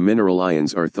 the mineral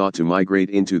ions are thought to migrate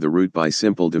into the root by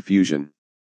simple diffusion.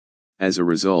 As a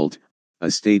result,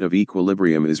 a state of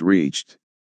equilibrium is reached.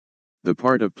 The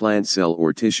part of plant cell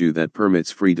or tissue that permits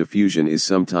free diffusion is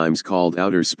sometimes called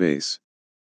outer space.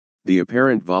 The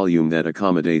apparent volume that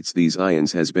accommodates these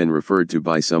ions has been referred to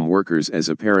by some workers as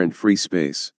apparent free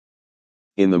space.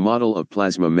 In the model of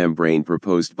plasma membrane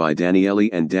proposed by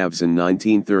Danieli and Davzin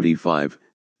 1935,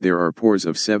 there are pores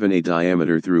of 7A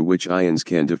diameter through which ions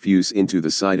can diffuse into the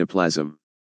cytoplasm.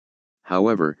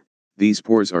 However, these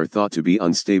pores are thought to be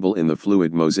unstable in the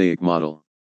fluid mosaic model.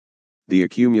 The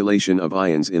accumulation of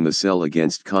ions in the cell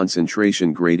against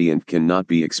concentration gradient cannot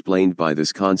be explained by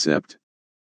this concept.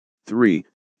 3.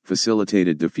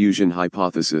 Facilitated diffusion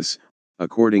hypothesis.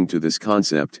 According to this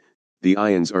concept, the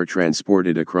ions are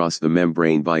transported across the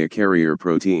membrane by a carrier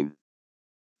protein.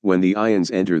 When the ions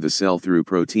enter the cell through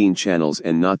protein channels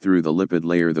and not through the lipid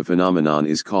layer, the phenomenon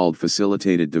is called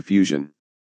facilitated diffusion.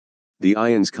 The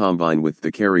ions combine with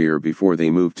the carrier before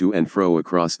they move to and fro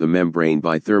across the membrane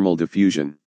by thermal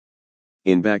diffusion.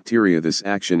 In bacteria, this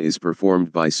action is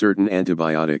performed by certain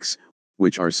antibiotics,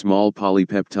 which are small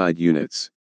polypeptide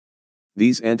units.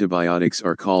 These antibiotics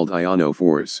are called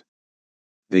ionophores.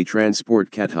 They transport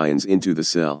cations into the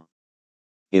cell.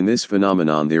 In this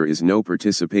phenomenon there is no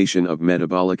participation of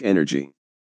metabolic energy.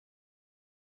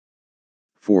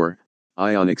 4.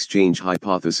 Ion exchange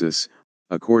hypothesis.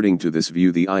 According to this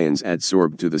view, the ions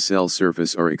adsorbed to the cell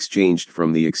surface are exchanged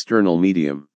from the external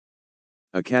medium.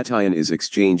 A cation is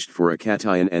exchanged for a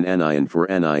cation and anion for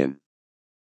anion.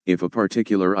 If a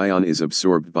particular ion is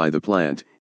absorbed by the plant,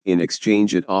 in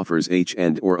exchange it offers H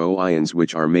and or O ions,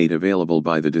 which are made available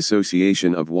by the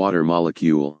dissociation of water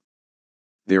molecule.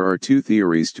 There are two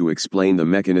theories to explain the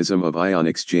mechanism of ion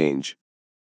exchange.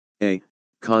 A.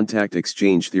 Contact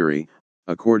exchange theory.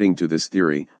 According to this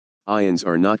theory, ions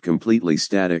are not completely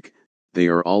static, they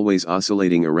are always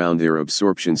oscillating around their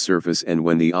absorption surface, and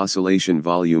when the oscillation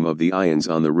volume of the ions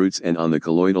on the roots and on the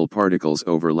colloidal particles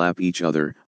overlap each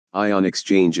other, ion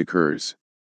exchange occurs.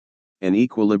 An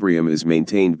equilibrium is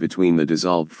maintained between the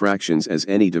dissolved fractions, as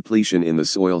any depletion in the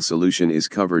soil solution is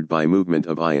covered by movement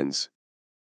of ions.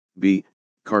 B.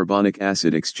 Carbonic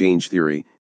acid exchange theory.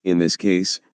 In this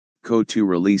case, CO2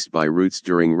 released by roots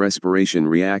during respiration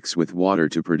reacts with water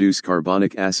to produce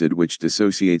carbonic acid, which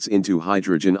dissociates into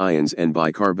hydrogen ions and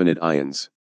bicarbonate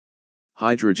ions.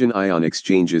 Hydrogen ion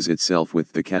exchanges itself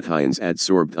with the cations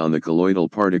adsorbed on the colloidal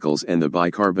particles, and the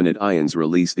bicarbonate ions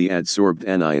release the adsorbed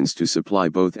anions to supply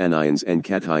both anions and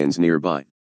cations nearby.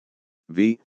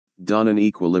 V. Donnan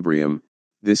equilibrium.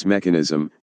 This mechanism,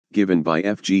 given by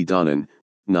F. G. Donnan,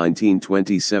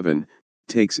 1927,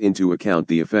 takes into account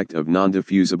the effect of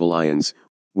non-diffusible ions,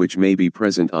 which may be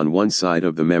present on one side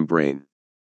of the membrane.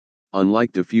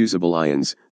 Unlike diffusible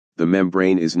ions, the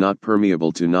membrane is not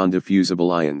permeable to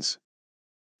non-diffusible ions.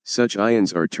 Such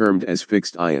ions are termed as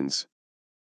fixed ions.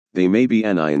 They may be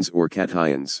anions or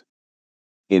cations.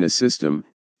 In a system,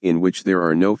 in which there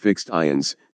are no fixed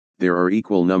ions, there are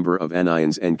equal number of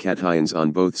anions and cations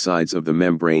on both sides of the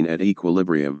membrane at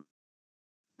equilibrium.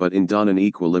 But in Donnan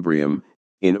equilibrium,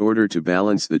 In order to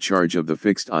balance the charge of the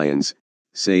fixed ions,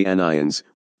 say anions,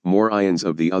 more ions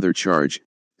of the other charge,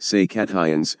 say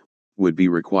cations, would be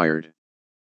required.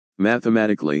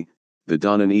 Mathematically, the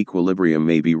Donan equilibrium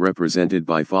may be represented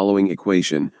by following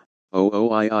equation: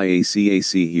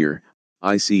 OOIIACAC here,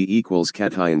 IC equals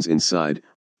cations inside,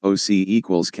 OC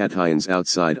equals cations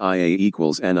outside, IA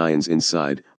equals anions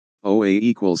inside, OA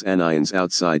equals anions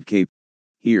outside. K.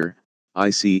 Here,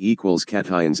 IC equals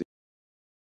cations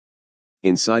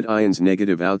inside, ions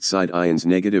negative outside, ions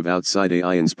negative outside, A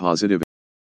ions positive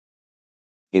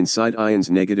inside, ions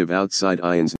negative outside,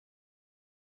 ions.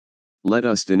 Let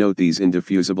us denote these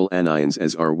indiffusible anions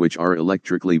as R, which are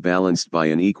electrically balanced by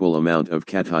an equal amount of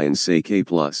cations, say K+.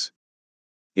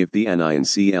 If the anion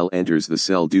Cl enters the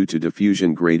cell due to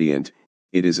diffusion gradient,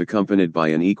 it is accompanied by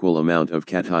an equal amount of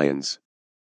cations.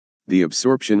 The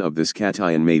absorption of this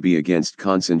cation may be against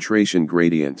concentration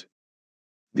gradient.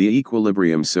 The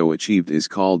equilibrium so achieved is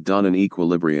called Donan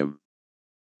equilibrium.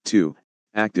 2.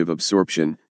 Active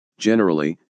absorption.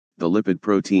 Generally, the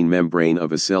lipid-protein membrane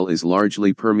of a cell is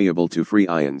largely permeable to free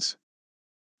ions.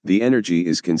 The energy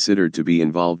is considered to be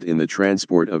involved in the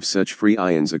transport of such free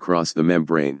ions across the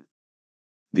membrane.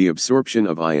 The absorption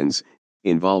of ions,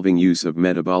 involving use of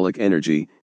metabolic energy,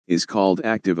 is called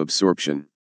active absorption.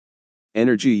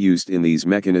 Energy used in these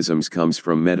mechanisms comes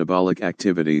from metabolic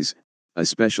activities,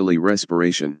 especially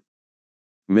respiration.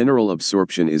 Mineral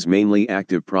absorption is mainly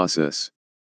active process.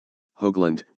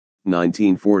 Hoagland,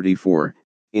 1944,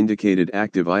 indicated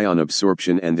active ion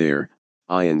absorption and their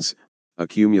ions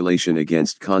accumulation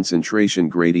against concentration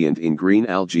gradient in green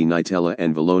algae Nitella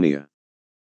and Valonia.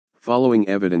 Following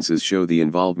evidences show the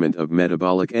involvement of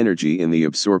metabolic energy in the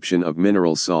absorption of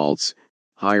mineral salts.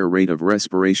 Higher rate of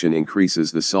respiration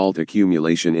increases the salt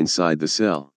accumulation inside the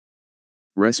cell.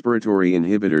 Respiratory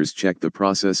inhibitors check the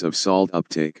process of salt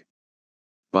uptake.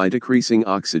 By decreasing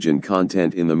oxygen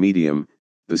content in the medium,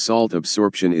 the salt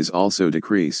absorption is also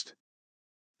decreased.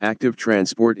 Active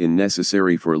transport is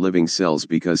necessary for living cells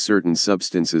because certain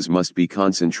substances must be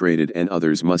concentrated and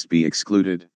others must be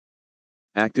excluded.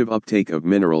 Active uptake of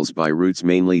minerals by roots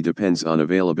mainly depends on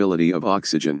availability of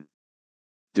oxygen.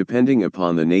 Depending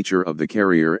upon the nature of the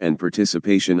carrier and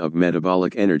participation of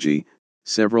metabolic energy,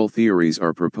 several theories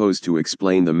are proposed to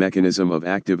explain the mechanism of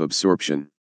active absorption.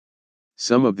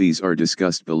 Some of these are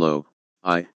discussed below.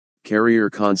 Carrier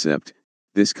concept.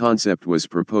 This concept was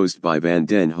proposed by van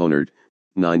den Honert,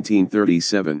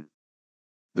 1937.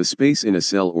 The space in a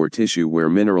cell or tissue where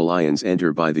mineral ions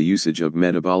enter by the usage of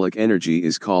metabolic energy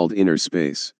is called inner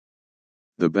space.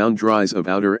 The boundaries of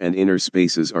outer and inner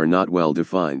spaces are not well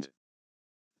defined.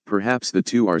 Perhaps the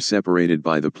two are separated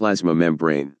by the plasma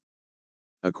membrane.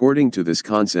 According to this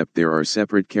concept, there are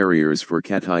separate carriers for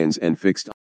cations and fixed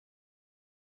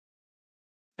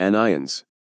anions.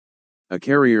 A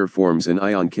carrier forms an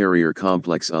ion-carrier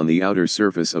complex on the outer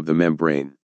surface of the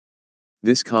membrane.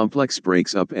 This complex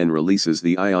breaks up and releases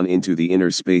the ion into the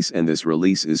inner space, and this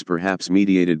release is perhaps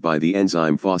mediated by the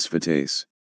enzyme phosphatase.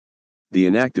 The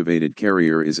inactivated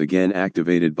carrier is again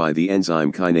activated by the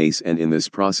enzyme kinase, and in this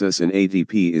process an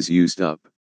ATP is used up.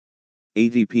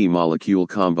 ATP molecule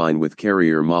combine with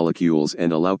carrier molecules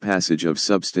and allow passage of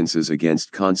substances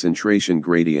against concentration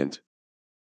gradient.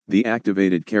 The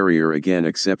activated carrier again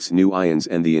accepts new ions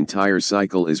and the entire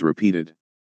cycle is repeated.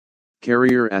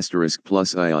 Carrier *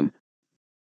 plus ion.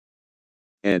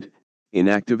 Ed.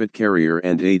 Inactivate carrier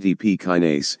and ATP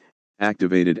kinase,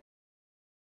 activated.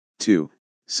 2.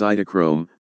 Cytochrome,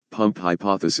 pump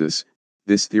hypothesis.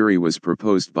 This theory was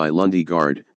proposed by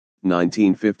Lundegaard,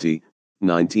 1950,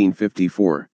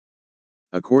 1954.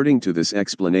 According to this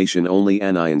explanation, only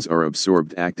anions are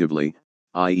absorbed actively,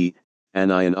 i.e.,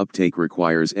 anion uptake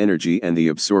requires energy and the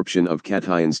absorption of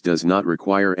cations does not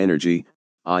require energy,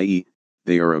 i.e.,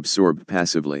 they are absorbed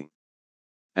passively.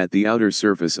 At the outer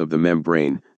surface of the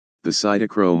membrane, the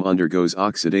cytochrome undergoes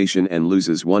oxidation and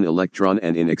loses one electron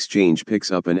and in exchange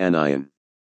picks up an anion.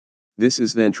 This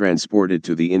is then transported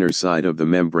to the inner side of the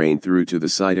membrane through to the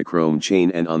cytochrome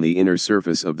chain, and on the inner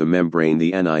surface of the membrane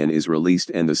the anion is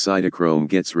released and the cytochrome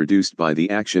gets reduced by the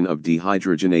action of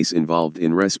dehydrogenase involved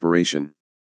in respiration.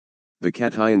 The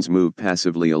cations move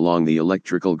passively along the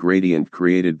electrical gradient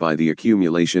created by the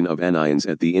accumulation of anions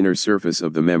at the inner surface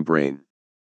of the membrane.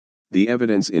 The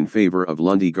evidence in favor of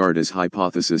Lundegaard's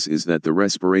hypothesis is that the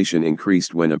respiration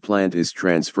increased when a plant is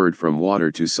transferred from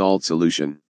water to salt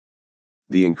solution.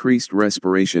 The increased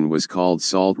respiration was called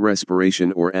salt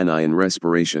respiration or anion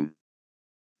respiration.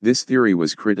 This theory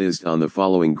was criticized on the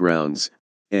following grounds: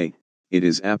 a. It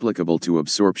is applicable to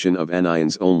absorption of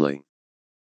anions only.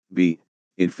 b.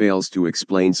 It fails to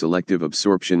explain selective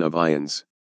absorption of ions.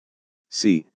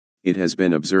 c. it has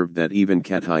been observed that even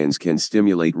cations can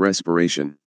stimulate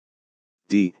respiration.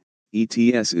 D.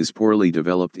 ETS is poorly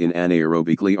developed in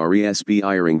anaerobically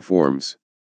respiring forms.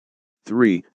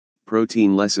 3.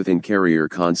 Protein lecithin carrier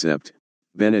concept.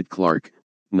 Bennett Clark,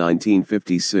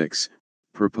 1956,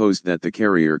 proposed that the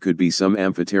carrier could be some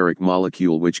amphoteric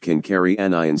molecule which can carry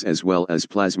anions as well as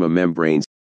plasma membranes.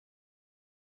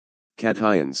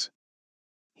 Cations.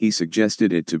 He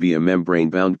suggested it to be a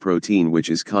membrane-bound protein which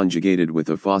is conjugated with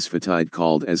a phosphatide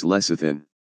called as lecithin.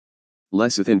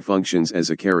 Lecithin functions as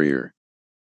a carrier.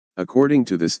 According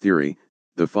to this theory,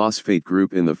 the phosphate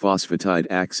group in the phosphatide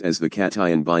acts as the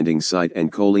cation binding site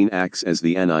and choline acts as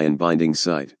the anion binding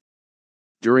site.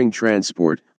 During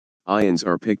transport, ions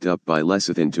are picked up by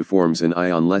lecithin to form an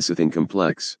ion-lecithin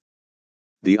complex.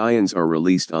 The ions are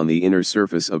released on the inner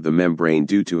surface of the membrane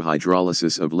due to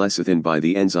hydrolysis of lecithin by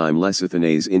the enzyme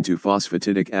lecithinase into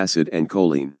phosphatidic acid and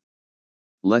choline.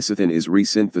 Lecithin is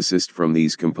resynthesized from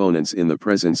these components in the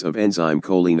presence of enzyme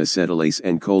choline acetylase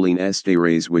and choline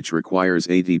esterase, which requires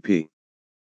ATP.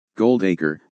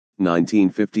 Goldacre,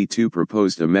 1952,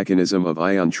 proposed a mechanism of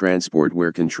ion transport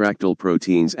where contractile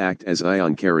proteins act as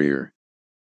ion carrier.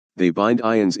 They bind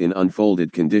ions in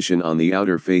unfolded condition on the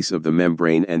outer face of the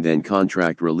membrane and then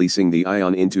contract, releasing the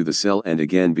ion into the cell and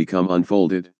again become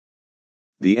unfolded.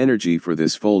 The energy for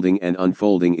this folding and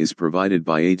unfolding is provided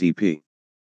by ATP.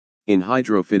 In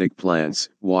hydrophytic plants,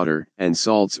 water and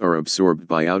salts are absorbed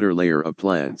by outer layer of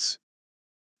plants.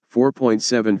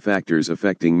 4.7 Factors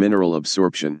affecting mineral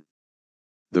absorption.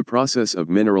 The process of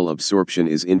mineral absorption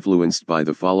is influenced by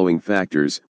the following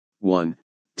factors. 1.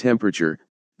 Temperature.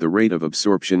 The rate of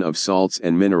absorption of salts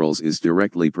and minerals is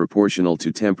directly proportional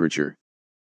to temperature.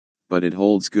 But it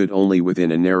holds good only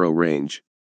within a narrow range.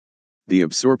 The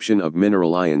absorption of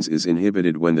mineral ions is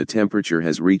inhibited when the temperature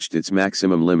has reached its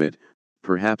maximum limit,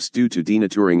 perhaps due to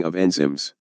denaturing of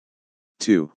enzymes.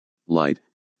 2. Light.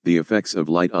 The effects of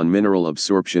light on mineral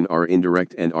absorption are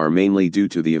indirect and are mainly due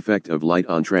to the effect of light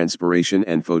on transpiration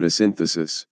and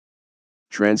photosynthesis.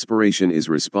 Transpiration is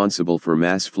responsible for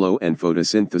mass flow and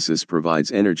photosynthesis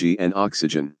provides energy and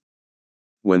oxygen.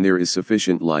 When there is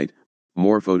sufficient light,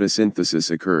 more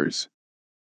photosynthesis occurs.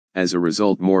 As a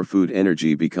result, more food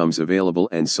energy becomes available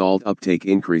and salt uptake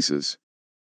increases.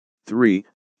 3.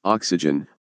 Oxygen.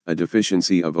 A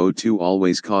deficiency of O2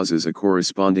 always causes a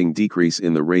corresponding decrease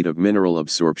in the rate of mineral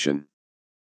absorption.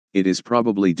 It is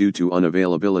probably due to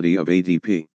unavailability of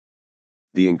ATP.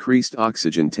 The increased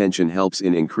oxygen tension helps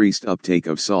in increased uptake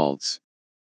of salts.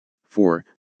 4.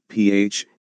 pH.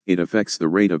 It affects the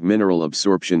rate of mineral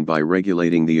absorption by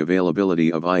regulating the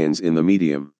availability of ions in the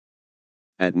medium.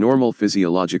 At normal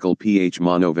physiological pH,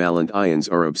 monovalent ions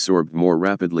are absorbed more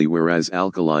rapidly, whereas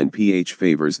alkaline pH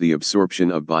favors the absorption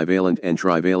of bivalent and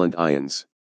trivalent ions.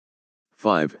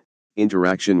 5.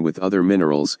 Interaction with other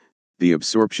minerals. The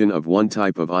absorption of one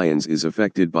type of ions is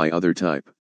affected by other type.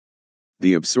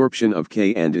 The absorption of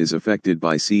K and is affected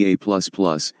by Ca++,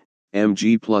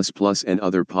 Mg++, and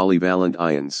other polyvalent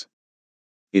ions.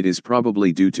 It is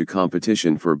probably due to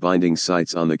competition for binding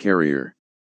sites on the carrier.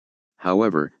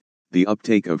 However, the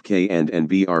uptake of K and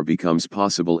Br becomes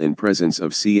possible in presence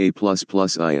of Ca++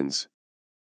 ions.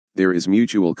 There is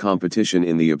mutual competition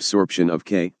in the absorption of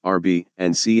K, Rb,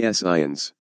 and Cs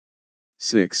ions.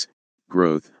 6.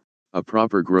 Growth. A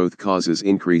proper growth causes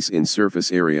increase in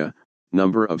surface area,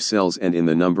 number of cells, and in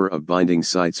the number of binding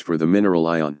sites for the mineral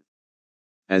ion.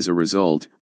 As a result,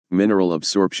 mineral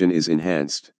absorption is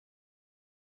enhanced.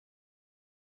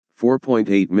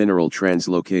 4.8 Mineral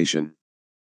translocation.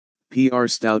 P.R.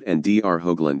 Stout and D.R.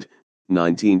 Hoagland,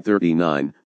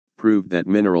 1939, proved that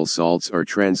mineral salts are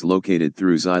translocated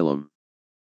through xylem.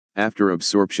 After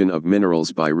absorption of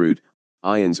minerals by root,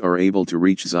 ions are able to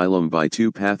reach xylem by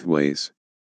two pathways.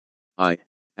 I.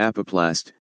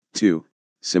 Apoplast. 2.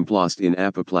 Symplost. In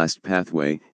apoplast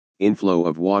pathway, inflow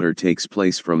of water takes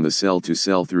place from the cell to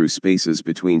cell through spaces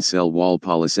between cell wall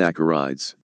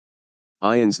polysaccharides.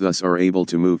 Ions thus are able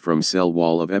to move from cell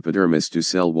wall of epidermis to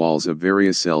cell walls of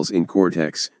various cells in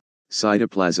cortex,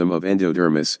 cytoplasm of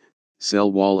endodermis,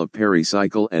 cell wall of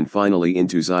pericycle, and finally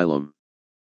into xylem.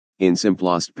 In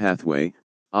symplost pathway,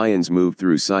 ions move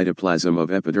through cytoplasm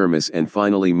of epidermis and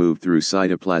finally move through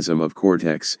cytoplasm of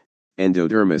cortex,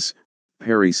 endodermis,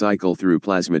 pericycle, through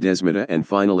plasmodesmata, and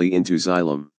finally into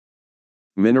xylem.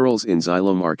 Minerals in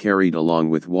xylem are carried along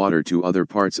with water to other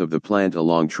parts of the plant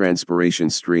along transpiration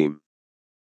stream.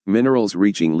 Minerals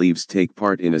reaching leaves take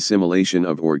part in assimilation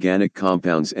of organic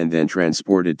compounds and then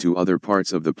transported to other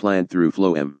parts of the plant through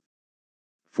phloem.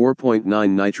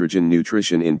 4.9 Nitrogen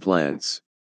nutrition in plants.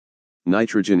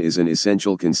 Nitrogen is an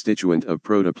essential constituent of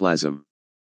protoplasm.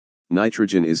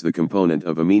 Nitrogen is the component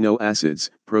of amino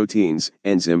acids, proteins,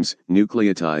 enzymes,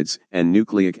 nucleotides, and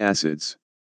nucleic acids.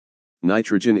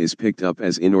 Nitrogen is picked up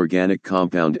as inorganic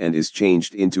compound and is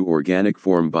changed into organic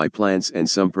form by plants and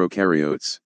some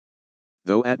prokaryotes.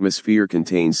 Though atmosphere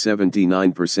contains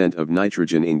 79% of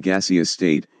nitrogen in gaseous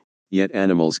state, yet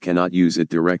animals cannot use it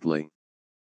directly.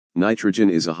 Nitrogen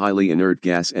is a highly inert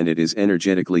gas and it is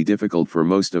energetically difficult for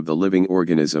most of the living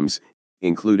organisms,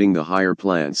 including the higher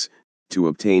plants, to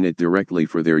obtain it directly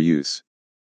for their use.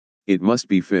 It must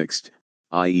be fixed,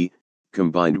 i.e.,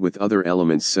 combined with other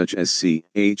elements such as C,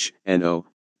 H, and O,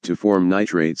 to form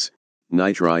nitrates,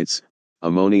 nitrites,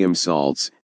 ammonium salts,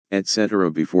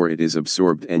 etc. before it is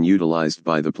absorbed and utilized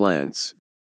by the plants.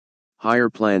 Higher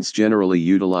plants generally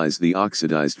utilize the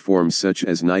oxidized forms such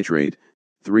as nitrate,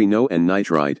 3-No and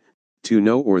nitrite,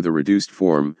 2-No or the reduced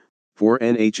form,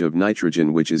 4NH of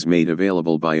nitrogen, which is made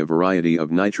available by a variety of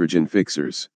nitrogen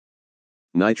fixers.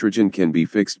 Nitrogen can be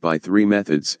fixed by three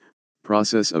methods: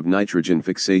 process of nitrogen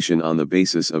fixation on the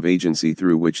basis of agency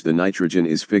through which the nitrogen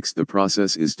is fixed. The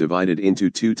process is divided into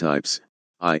two types: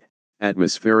 I.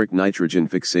 Atmospheric nitrogen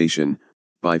fixation.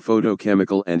 By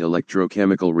photochemical and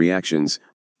electrochemical reactions,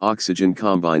 oxygen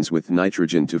combines with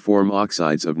nitrogen to form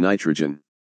oxides of nitrogen.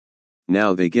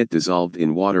 Now they get dissolved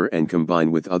in water and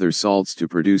combine with other salts to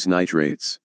produce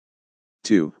nitrates.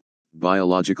 2.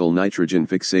 Biological nitrogen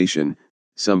fixation.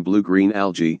 Some blue-green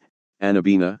algae,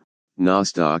 Anabaena,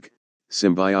 nostoc,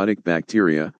 symbiotic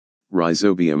bacteria,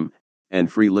 Rhizobium,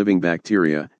 and free-living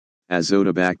bacteria,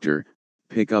 Azotobacter,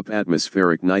 pick up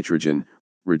atmospheric nitrogen,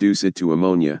 reduce it to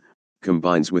ammonia,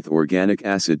 combines with organic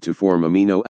acid to form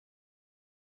amino acids.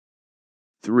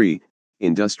 3.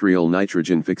 Industrial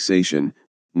nitrogen fixation.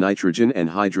 Nitrogen and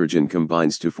hydrogen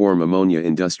combines to form ammonia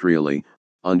industrially,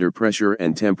 under pressure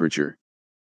and temperature.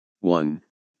 1.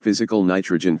 Physical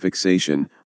nitrogen fixation.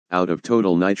 Out of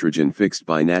total nitrogen fixed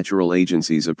by natural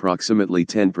agencies, approximately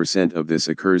 10% of this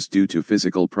occurs due to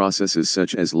physical processes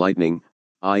such as lightning,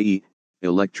 i.e.,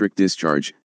 electric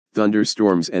discharge,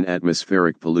 thunderstorms and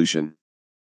atmospheric pollution.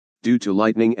 Due to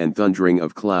lightning and thundering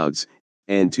of clouds,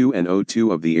 N2 and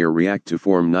O2 of the air react to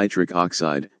form nitric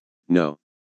oxide, NO.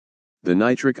 The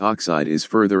nitric oxide is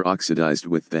further oxidized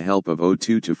with the help of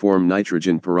O2 to form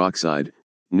nitrogen peroxide,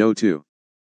 NO2.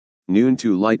 Noon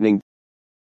to lightning.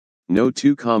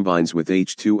 NO2 combines with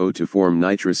H2O to form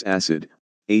nitrous acid,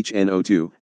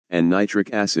 HNO2, and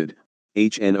nitric acid,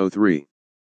 HNO3.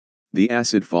 The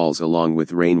acid falls along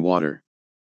with rainwater.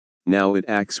 Now it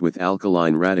acts with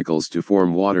alkaline radicals to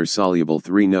form water-soluble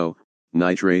 3-No,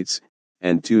 nitrates,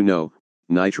 and 2-No,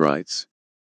 nitrites.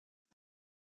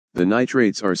 The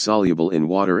nitrates are soluble in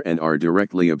water and are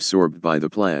directly absorbed by the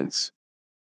plants.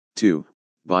 2.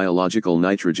 Biological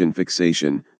nitrogen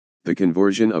fixation. The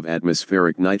conversion of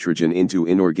atmospheric nitrogen into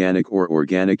inorganic or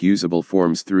organic usable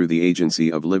forms through the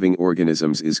agency of living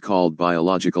organisms is called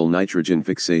biological nitrogen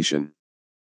fixation.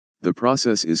 The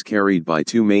process is carried by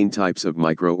two main types of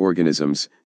microorganisms,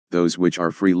 those which are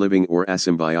free-living or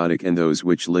asymbiotic and those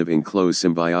which live in close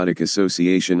symbiotic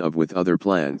association with other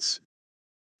plants.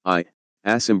 I.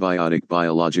 Asymbiotic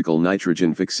biological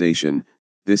nitrogen fixation.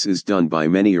 This is done by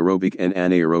many aerobic and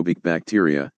anaerobic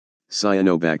bacteria,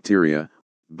 cyanobacteria,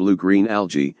 blue-green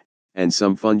algae, and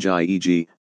some fungi, e.g.,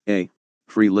 A.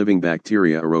 Free-living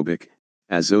bacteria aerobic,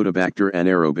 Azotobacter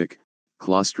anaerobic,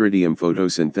 Clostridium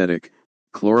photosynthetic,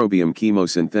 Chlorobium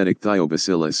chemosynthetic,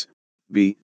 Thiobacillus,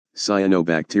 B.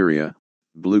 Cyanobacteria,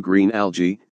 blue-green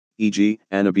algae, e.g.,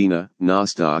 Anabaena,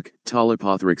 nostoc,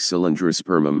 Tolipothrix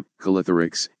cylindrospermum,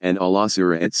 Calothrix, and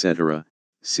Allocera, etc.,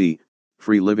 C.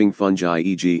 Free-living fungi,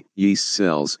 e.g., yeast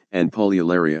cells, and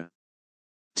Polyalaria.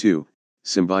 2.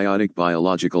 Symbiotic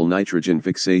biological nitrogen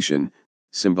fixation.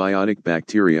 Symbiotic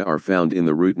bacteria are found in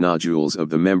the root nodules of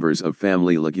the members of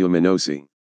family Leguminosae.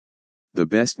 The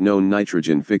best-known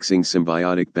nitrogen-fixing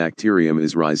symbiotic bacterium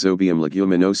is Rhizobium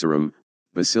leguminosarum,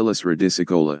 Bacillus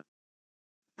radicola.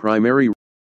 Primary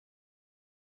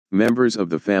members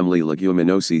of the family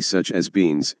Leguminosae such as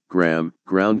beans, gram,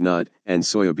 groundnut, and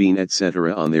soybean,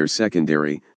 etc. On their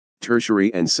secondary,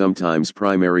 tertiary and sometimes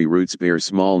primary roots bear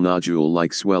small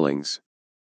nodule-like swellings.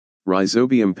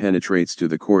 Rhizobium penetrates to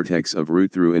the cortex of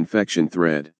root through infection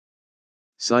thread.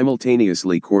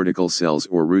 Simultaneously, cortical cells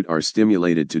or root are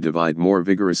stimulated to divide more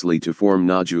vigorously to form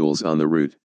nodules on the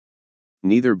root.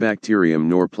 Neither bacterium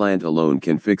nor plant alone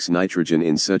can fix nitrogen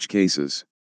in such cases.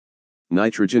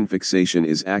 Nitrogen fixation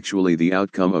is actually the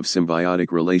outcome of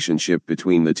symbiotic relationship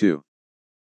between the two.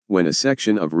 When a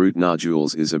section of root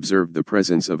nodules is observed, the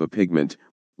presence of a pigment,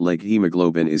 like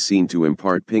hemoglobin, is seen to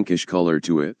impart pinkish color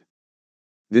to it.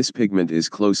 This pigment is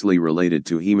closely related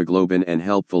to hemoglobin and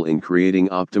helpful in creating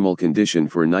optimal condition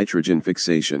for nitrogen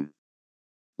fixation.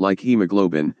 Like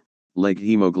hemoglobin, leg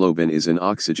hemoglobin is an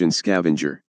oxygen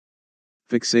scavenger.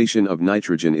 Fixation of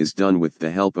nitrogen is done with the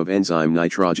help of enzyme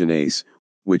nitrogenase,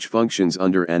 which functions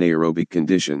under anaerobic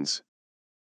conditions.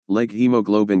 Leg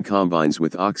hemoglobin combines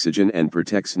with oxygen and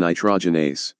protects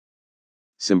nitrogenase.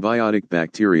 Symbiotic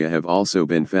bacteria have also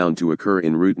been found to occur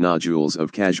in root nodules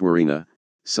of Casuarina,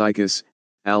 Cycas,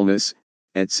 Alnus,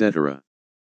 etc.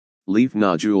 Leaf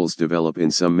nodules develop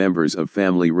in some members of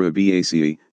family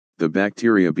Rubiaceae, the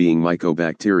bacteria being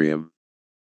Mycobacterium.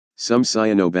 Some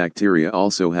cyanobacteria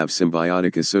also have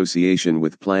symbiotic association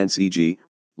with plants, e.g.,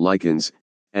 lichens,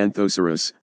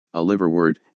 Anthoceras, a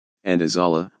liverwort, and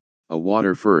Azala, a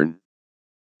water fern.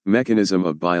 Mechanism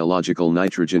of biological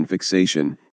nitrogen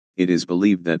fixation. It is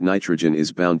believed that nitrogen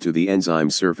is bound to the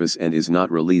enzyme surface and is not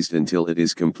released until it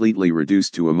is completely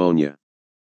reduced to ammonia.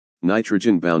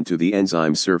 Nitrogen bound to the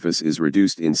enzyme surface is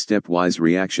reduced in stepwise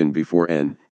reaction before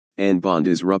N bond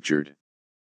is ruptured.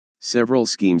 Several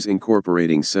schemes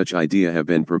incorporating such idea have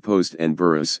been proposed, and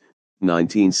Burris,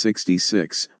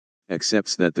 1966,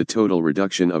 accepts that the total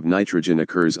reduction of nitrogen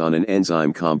occurs on an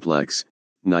enzyme complex,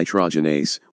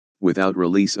 nitrogenase, without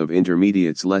release of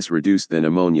intermediates less reduced than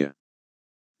ammonia.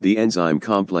 The enzyme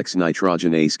complex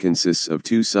nitrogenase consists of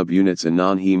two subunits: a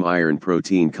non-heme iron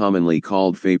protein commonly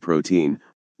called Fe protein,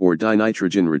 or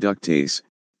dinitrogen reductase,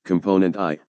 component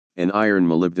I, an iron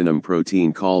molybdenum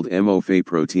protein called MO-Fe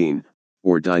protein,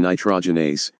 or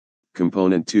dinitrogenase,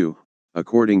 component 2,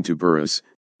 according to Burris,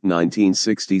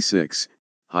 1966,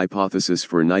 hypothesis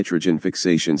for nitrogen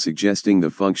fixation suggesting the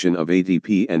function of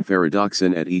ATP and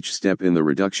ferredoxin at each step in the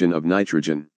reduction of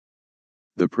nitrogen.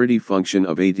 The pretty function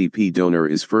of ATP donor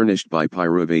is furnished by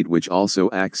pyruvate, which also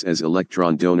acts as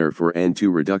electron donor for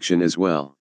N2 reduction as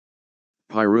well.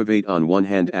 Pyruvate on one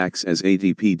hand acts as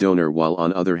ATP donor, while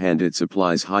on other hand it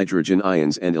supplies hydrogen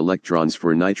ions and electrons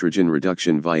for nitrogen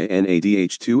reduction via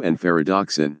NADH2 and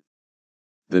ferredoxin.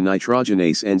 The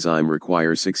nitrogenase enzyme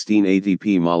requires 16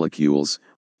 ATP molecules,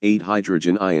 8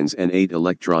 hydrogen ions and 8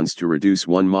 electrons to reduce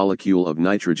 1 molecule of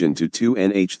nitrogen to 2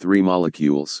 NH3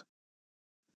 molecules.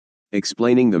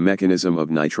 Explaining the mechanism of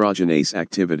nitrogenase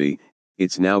activity,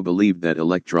 it's now believed that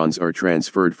electrons are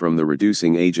transferred from the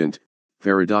reducing agent,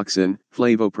 ferredoxin,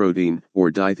 flavoprotein, or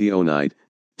dithionide,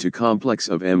 to complex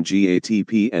of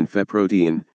MgATP and Fe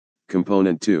protein,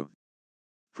 component 2.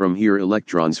 From here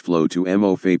electrons flow to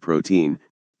MO-Fe protein,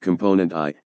 component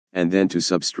I, and then to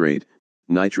substrate,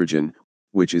 nitrogen,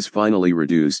 which is finally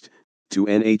reduced, to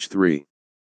NH3.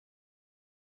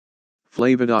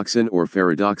 Flavodoxin or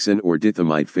ferredoxin or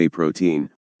dithymide Fe protein,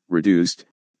 reduced,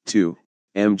 to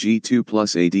Mg2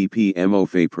 plus ADP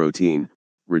MO-Fe protein,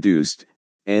 reduced,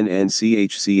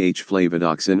 NNCHCH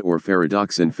flavodoxin or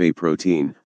ferredoxin Fe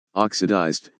protein,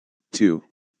 oxidized, to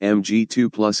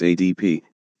Mg2 plus ADP,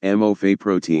 MO-Fe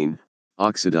protein,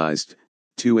 oxidized,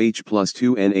 2H plus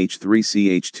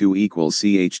 2NH3CH2 equals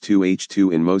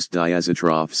CH2H2 in most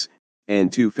diazotrophs,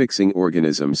 and 2 fixing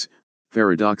organisms.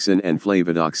 Ferredoxin and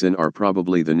flavodoxin are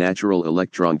probably the natural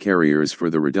electron carriers for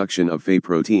the reduction of Fe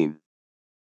protein.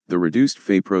 The reduced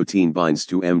Fe protein binds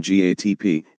to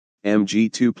MgATP,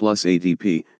 Mg2 plus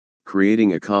ADP,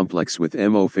 creating a complex with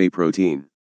MO-Fe protein.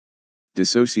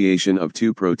 Dissociation of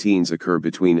two proteins occur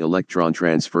between electron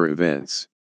transfer events.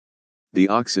 The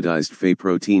oxidized Fe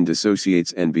protein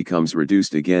dissociates and becomes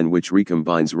reduced again, which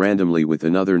recombines randomly with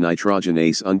another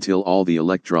nitrogenase until all the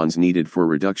electrons needed for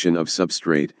reduction of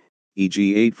substrate,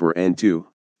 e.g. 8 for N2,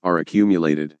 are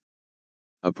accumulated.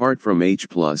 Apart from H+,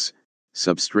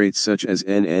 substrates such as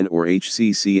NN or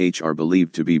HCCH are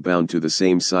believed to be bound to the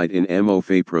same site in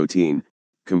MO-Fe protein,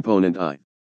 component I.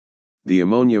 The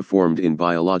ammonia formed in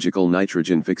biological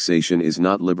nitrogen fixation is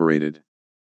not liberated.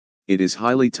 It is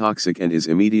highly toxic and is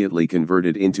immediately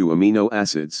converted into amino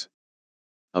acids.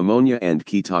 Ammonia and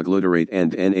ketoglutarate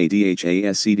and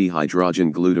NADHASCD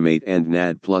hydrogen glutamate and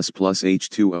NAD++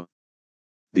 H2O.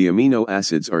 The amino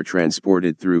acids are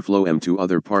transported through phloem to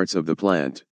other parts of the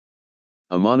plant.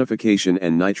 Ammonification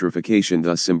and nitrification.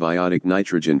 Thus symbiotic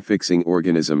nitrogen-fixing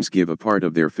organisms give a part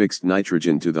of their fixed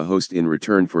nitrogen to the host in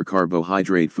return for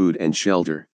carbohydrate, food and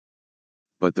shelter.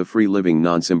 But the free-living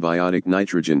non-symbiotic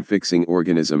nitrogen-fixing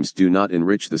organisms do not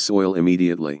enrich the soil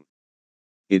immediately.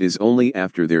 It is only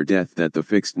after their death that the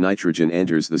fixed nitrogen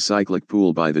enters the cyclic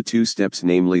pool by the two steps,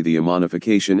 namely the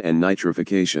ammonification and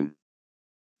nitrification.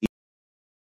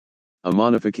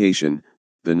 Ammonification.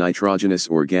 The nitrogenous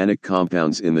organic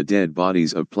compounds in the dead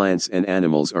bodies of plants and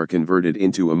animals are converted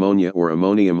into ammonia or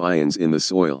ammonium ions in the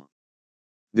soil.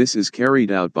 This is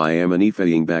carried out by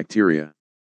ammonifying bacteria.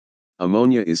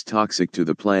 Ammonia is toxic to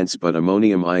the plants, but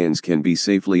ammonium ions can be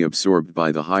safely absorbed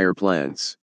by the higher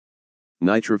plants.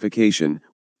 Nitrification: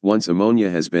 once ammonia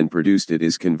has been produced, it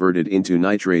is converted into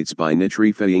nitrates by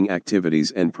nitrifying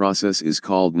activities, and process is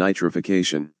called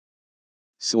nitrification.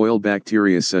 Soil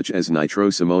bacteria such as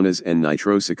Nitrosomonas and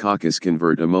Nitrosococcus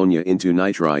convert ammonia into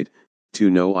nitrite, to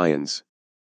no ions.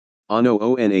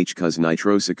 ONOH cause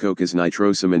Nitrosococcus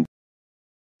nitrosamine.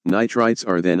 Nitrites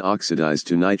are then oxidized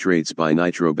to nitrates by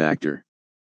Nitrobacter.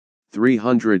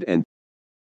 300 and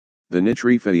the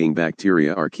nitrifying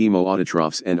bacteria are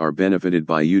chemoautotrophs and are benefited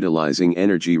by utilizing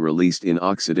energy released in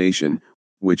oxidation,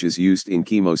 which is used in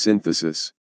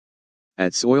chemosynthesis.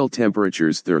 At soil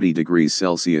temperatures 30 degrees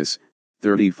Celsius,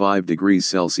 35 degrees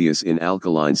Celsius in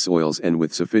alkaline soils and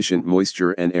with sufficient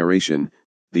moisture and aeration,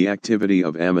 the activity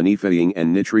of ammonifying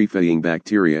and nitrifying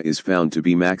bacteria is found to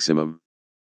be maximum.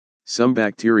 Some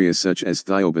bacteria such as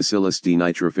Thiobacillus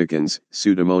denitrificans,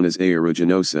 Pseudomonas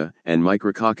aeruginosa, and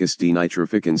Micrococcus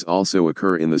denitrificans also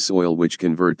occur in the soil, which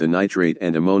convert the nitrate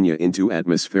and ammonia into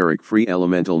atmospheric free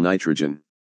elemental nitrogen.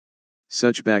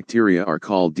 Such bacteria are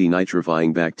called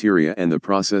denitrifying bacteria, and the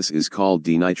process is called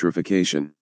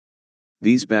denitrification.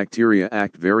 These bacteria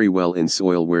act very well in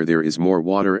soil where there is more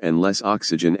water and less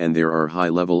oxygen and there are high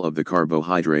level of the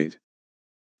carbohydrate.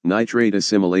 Nitrate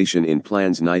assimilation in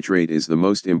plants. Nitrate is the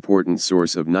most important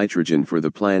source of nitrogen for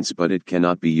the plants, but it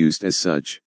cannot be used as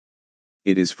such.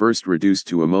 It is first reduced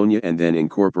to ammonia and then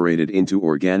incorporated into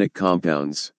organic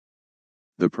compounds.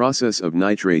 The process of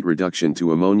nitrate reduction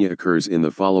to ammonia occurs in the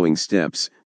following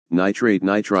steps: nitrate,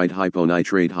 nitrite,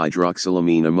 hyponitrate,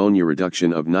 hydroxylamine, ammonia,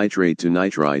 reduction of nitrate to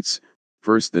nitrites.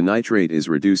 First, the nitrate is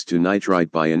reduced to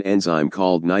nitrite by an enzyme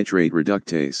called nitrate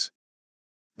reductase.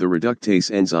 The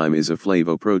reductase enzyme is a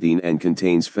flavoprotein and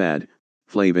contains FAD,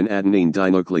 flavin adenine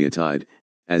dinucleotide,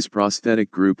 as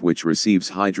prosthetic group, which receives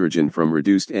hydrogen from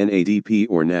reduced NADP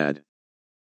or NAD.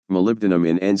 Molybdenum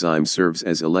in enzyme serves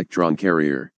as electron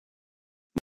carrier.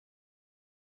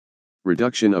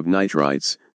 Reduction of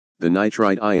nitrites: the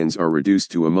nitrite ions are reduced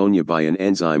to ammonia by an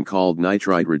enzyme called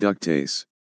nitrite reductase.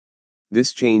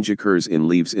 This change occurs in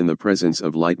leaves in the presence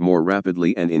of light more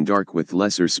rapidly and in dark with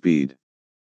lesser speed.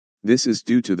 This is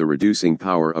due to the reducing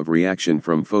power of reaction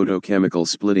from photochemical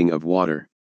splitting of water.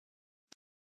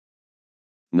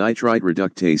 Nitrite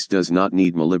reductase does not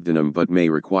need molybdenum but may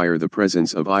require the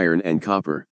presence of iron and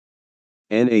copper.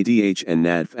 NADH and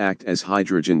NADF act as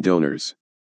hydrogen donors.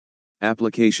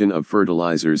 Application of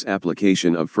fertilizers.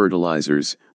 Application of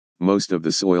fertilizers: most of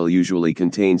the soil usually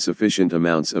contains sufficient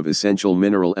amounts of essential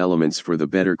mineral elements for the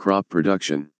better crop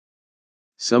production.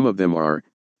 Some of them are,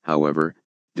 however,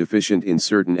 deficient in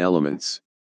certain elements.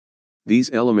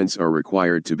 These elements are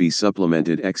required to be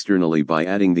supplemented externally by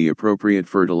adding the appropriate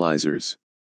fertilizers.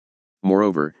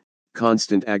 Moreover,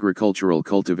 constant agricultural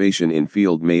cultivation in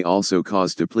field may also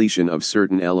cause depletion of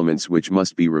certain elements which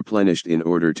must be replenished in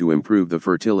order to improve the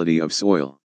fertility of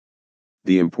soil.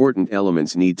 The important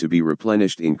elements need to be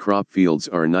replenished in crop fields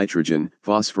are nitrogen,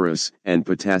 phosphorus, and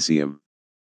potassium.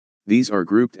 These are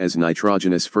grouped as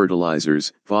nitrogenous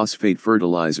fertilizers, phosphate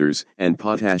fertilizers, and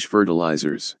potash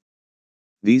fertilizers.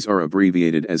 These are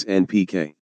abbreviated as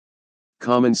NPK.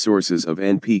 Common sources of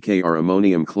NPK are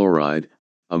ammonium chloride,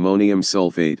 ammonium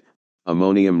sulfate,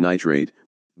 ammonium nitrate,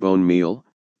 bone meal,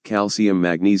 calcium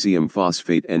magnesium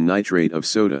phosphate, and nitrate of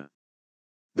soda.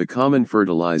 The common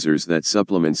fertilizers that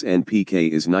supplements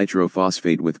NPK is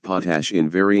nitrophosphate with potash in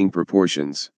varying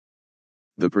proportions.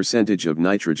 The percentage of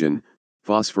nitrogen,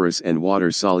 phosphorus and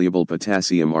water-soluble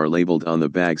potassium are labeled on the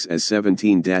bags as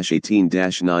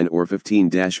 17-18-9 or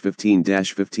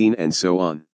 15-15-15 and so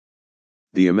on.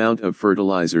 The amount of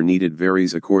fertilizer needed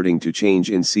varies according to change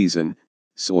in season,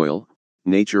 soil,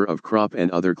 nature of crop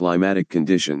and other climatic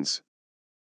conditions.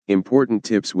 Important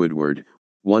tips. Woodward,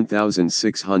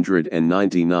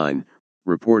 1699,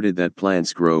 reported that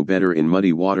plants grow better in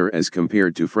muddy water as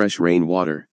compared to fresh rain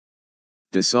water.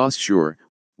 De Saussure,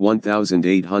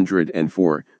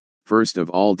 1804, first of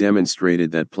all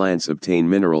demonstrated that plants obtain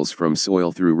minerals from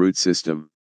soil through root system.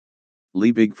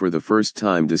 Liebig for the first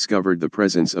time discovered the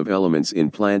presence of elements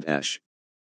in plant ash.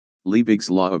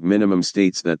 Liebig's law of minimum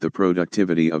states that the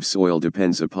productivity of soil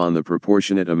depends upon the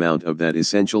proportionate amount of that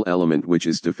essential element which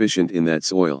is deficient in that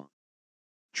soil.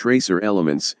 Tracer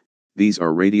elements: these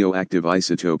are radioactive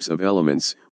isotopes of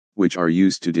elements, which are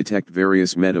used to detect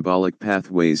various metabolic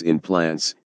pathways in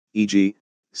plants, e.g.,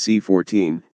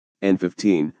 C14,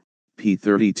 N15,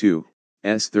 P32,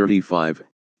 S35,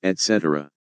 etc.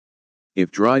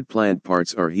 If dried plant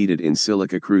parts are heated in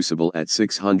silica crucible at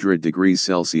 600 degrees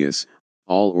Celsius,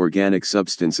 all organic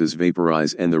substances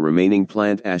vaporize and the remaining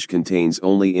plant ash contains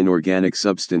only inorganic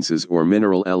substances or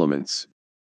mineral elements.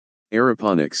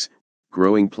 Aeroponics,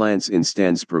 growing plants in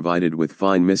stands provided with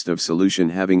fine mist of solution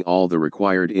having all the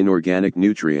required inorganic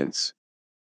nutrients.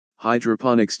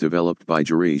 Hydroponics developed by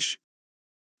Jarish.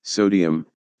 Sodium,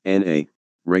 Na,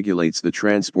 regulates the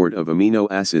transport of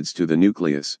amino acids to the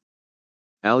nucleus.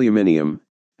 Aluminium,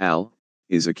 Al,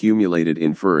 is accumulated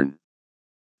in fern.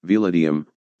 Veladium,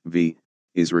 V,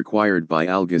 is required by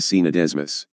Alga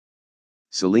cinedesmus.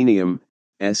 Selenium,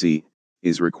 Se,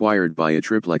 is required by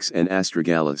Atriplex and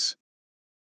Astragalus.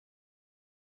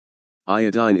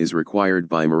 Iodine is required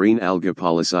by marine alga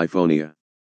Polysiphonia.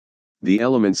 The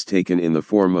elements taken in the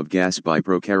form of gas by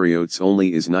prokaryotes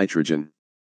only is nitrogen.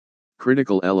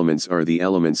 Critical elements are the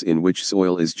elements in which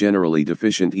soil is generally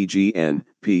deficient, e.g. N,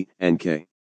 P, and K.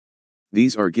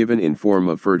 These are given in form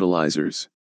of fertilizers.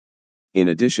 In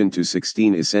addition to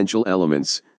 16 essential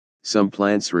elements, some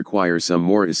plants require some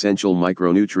more essential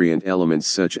micronutrient elements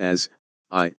such as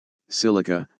I,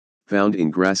 silica, found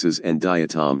in grasses and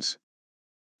diatoms.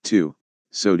 2.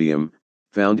 Sodium,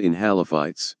 found in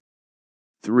halophytes.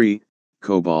 3.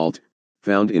 Cobalt,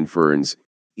 found in ferns,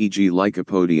 e.g.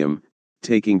 Lycopodium,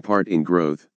 taking part in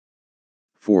growth.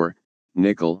 4.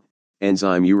 Nickel,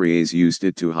 enzyme urease used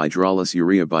it to hydrolyze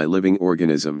urea by living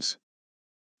organisms.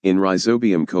 In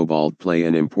rhizobium, cobalt play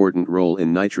an important role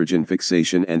in nitrogen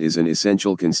fixation and is an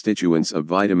essential constituent of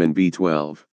vitamin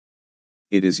B12.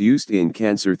 It is used in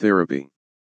cancer therapy.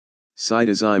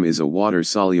 Cytozyme is a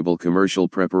water-soluble commercial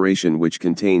preparation which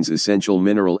contains essential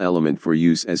mineral element for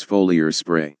use as foliar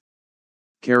spray.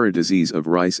 Cara disease of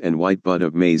rice and white bud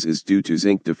of maize is due to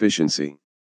zinc deficiency.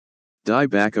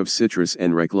 Dieback of citrus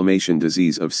and reclamation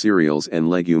disease of cereals and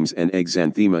legumes and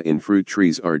exanthema in fruit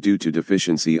trees are due to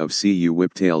deficiency of Cu.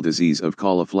 Whiptail disease of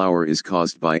cauliflower is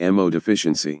caused by Mo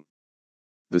deficiency.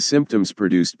 The symptoms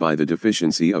produced by the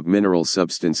deficiency of mineral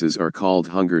substances are called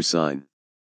hunger sign.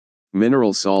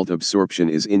 Mineral salt absorption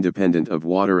is independent of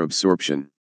water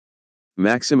absorption.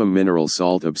 Maximum mineral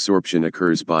salt absorption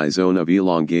occurs by zone of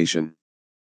elongation.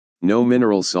 No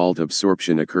mineral salt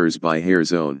absorption occurs by hair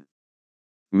zone.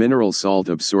 Mineral salt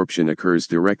absorption occurs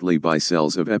directly by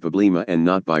cells of epiblema and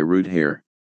not by root hair.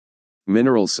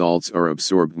 Mineral salts are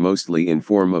absorbed mostly in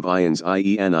form of ions,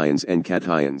 i.e. anions and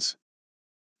cations.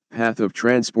 Path of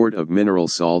transport of mineral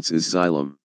salts is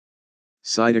xylem.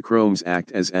 Cytochromes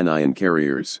act as anion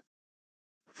carriers.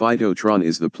 Phytotron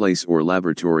is the place or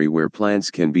laboratory where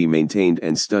plants can be maintained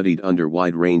and studied under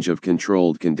wide range of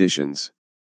controlled conditions.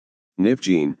 NIF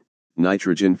gene,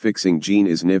 nitrogen fixing gene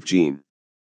is NIF gene.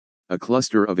 A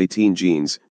cluster of 18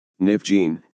 genes, NIF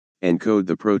gene, encode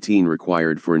the protein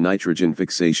required for nitrogen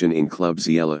fixation in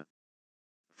Klebsiella.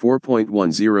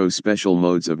 4.10 Special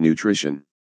modes of nutrition.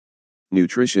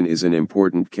 Nutrition is an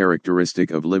important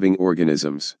characteristic of living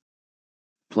organisms.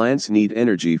 Plants need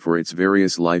energy for its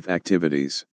various life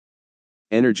activities.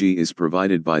 Energy is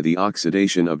provided by the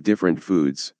oxidation of different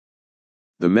foods.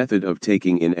 The method of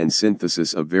taking in and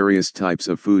synthesis of various types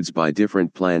of foods by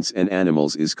different plants and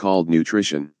animals is called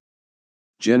nutrition.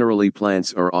 Generally,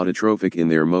 plants are autotrophic in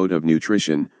their mode of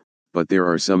nutrition, but there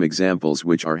are some examples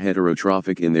which are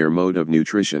heterotrophic in their mode of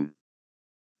nutrition.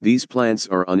 These plants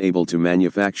are unable to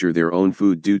manufacture their own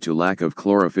food due to lack of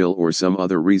chlorophyll or some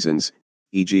other reasons,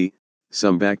 e.g.,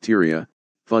 some bacteria,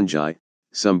 fungi,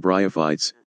 some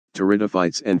bryophytes,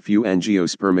 pteridophytes and few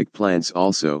angiospermic plants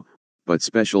also, but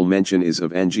special mention is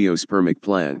of angiospermic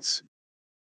plants.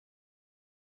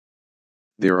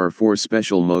 There are 4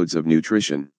 special modes of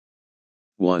nutrition.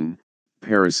 1.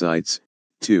 Parasites,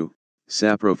 2.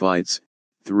 Saprophytes,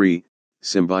 3.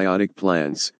 Symbiotic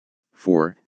plants,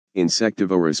 4.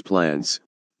 Insectivorous plants.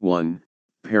 1.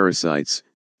 Parasites.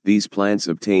 These plants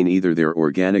obtain either their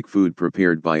organic food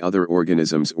prepared by other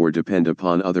organisms or depend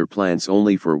upon other plants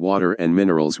only for water and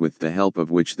minerals with the help of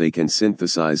which they can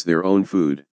synthesize their own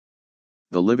food.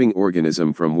 The living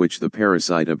organism from which the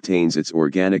parasite obtains its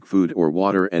organic food or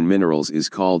water and minerals is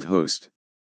called host.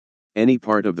 Any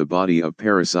part of the body of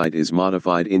parasite is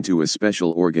modified into a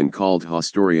special organ called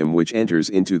hostorium which enters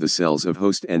into the cells of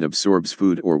host and absorbs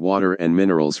food or water and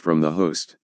minerals from the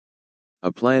host.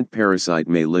 A plant parasite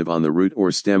may live on the root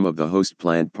or stem of the host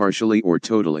plant partially or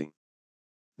totally.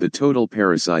 The total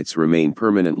parasites remain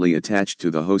permanently attached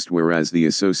to the host whereas the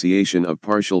association of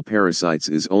partial parasites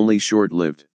is only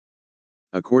short-lived.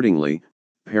 Accordingly,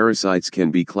 parasites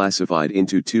can be classified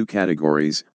into 2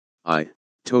 categories, I.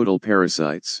 Total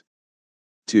parasites.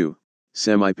 2.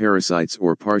 Semi-parasites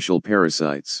or partial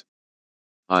parasites.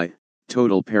 I.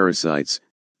 Total parasites.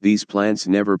 These plants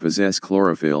never possess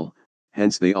chlorophyll,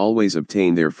 hence they always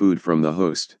obtain their food from the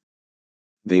host.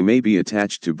 They may be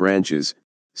attached to branches,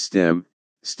 stem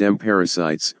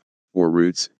parasites, or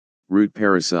roots, root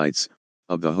parasites,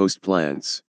 of the host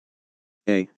plants.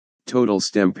 A total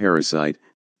stem parasite,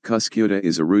 Cuscuta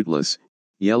is a rootless,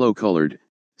 yellow-colored,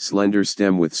 slender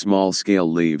stem with small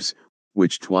scale leaves,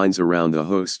 which twines around the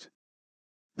host.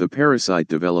 The parasite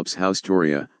develops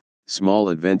haustoria, small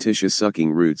adventitious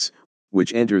sucking roots,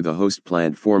 which enter the host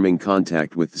plant forming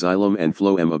contact with xylem and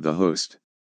phloem of the host.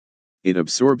 It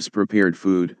absorbs prepared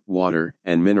food, water,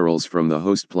 and minerals from the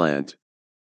host plant.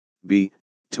 B.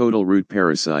 Total root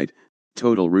parasite.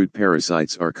 Total root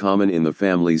parasites are common in the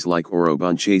families like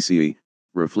Orobonchaceae,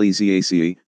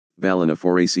 Rafflesiaceae,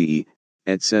 Balanoforaceae,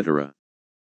 etc.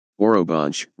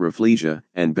 Orobonch, Rafflesia,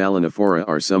 and Balanophora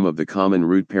are some of the common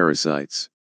root parasites.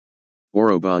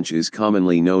 Orobonch is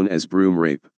commonly known as broom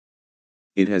rape.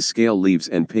 It has scale leaves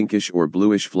and pinkish or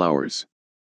bluish flowers.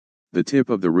 The tip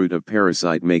of the root of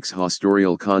parasite makes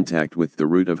haustorial contact with the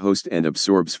root of host and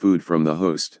absorbs food from the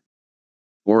host.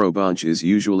 Orobonch is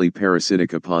usually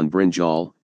parasitic upon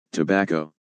brinjal,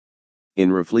 tobacco. In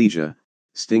Rafflesia,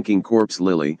 stinking corpse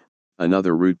lily,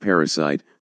 another root parasite,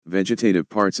 vegetative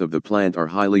parts of the plant are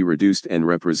highly reduced and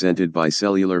represented by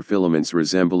cellular filaments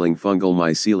resembling fungal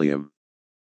mycelium.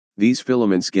 These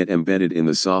filaments get embedded in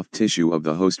the soft tissue of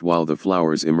the host while the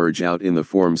flowers emerge out in the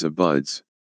forms of buds.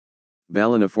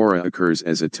 Balanophora occurs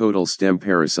as a total stem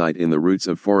parasite in the roots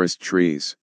of forest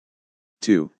trees.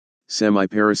 2.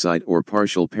 Semi-parasite or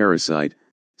partial parasite.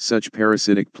 Such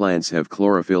parasitic plants have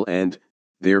chlorophyll and,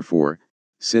 therefore,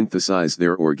 synthesize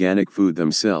their organic food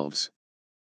themselves.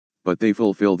 But they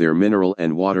fulfill their mineral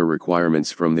and water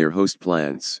requirements from their host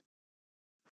plants.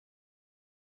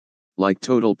 Like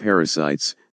total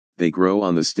parasites, they grow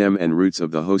on the stem and roots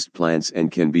of the host plants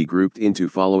and can be grouped into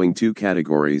following two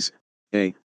categories.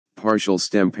 A. Partial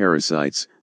stem parasites.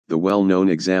 The well-known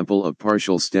example of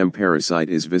partial stem parasite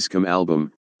is Viscum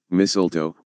album,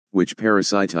 mistletoe, which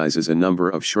parasitizes a number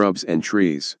of shrubs and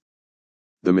trees.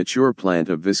 The mature plant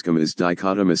of Viscum is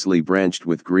dichotomously branched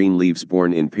with green leaves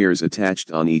borne in pairs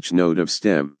attached on each node of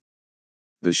stem.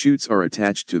 The shoots are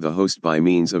attached to the host by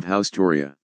means of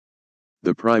haustoria.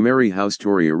 The primary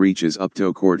haustoria reaches up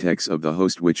to cortex of the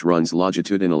host which runs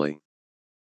longitudinally.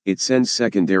 It sends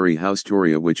secondary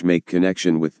haustoria which make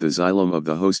connection with the xylem of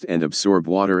the host and absorb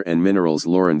water and minerals.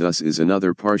 Lauren thus is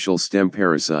another partial stem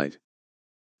parasite.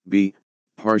 B.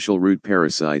 Partial root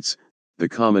parasites. The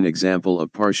common example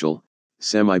of partial,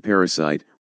 semi-parasite,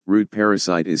 root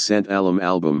parasite is Sant alum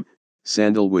album,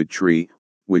 sandalwood tree,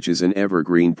 which is an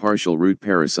evergreen partial root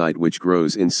parasite which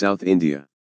grows in South India.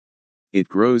 It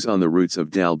grows on the roots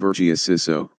of Dalbergia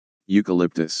siso,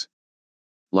 eucalyptus.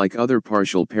 Like other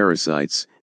partial parasites,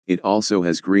 it also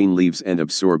has green leaves and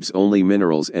absorbs only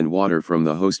minerals and water from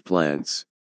the host plants.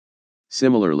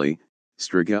 Similarly,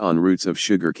 striga on roots of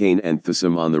sugarcane and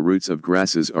thyssum on the roots of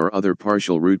grasses are other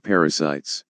partial root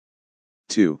parasites.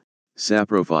 2.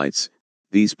 Saprophytes.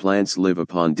 These plants live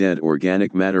upon dead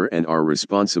organic matter and are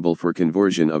responsible for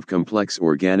conversion of complex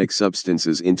organic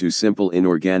substances into simple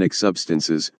inorganic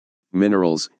substances,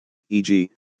 minerals, e.g.,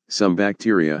 some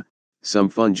bacteria, some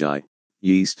fungi,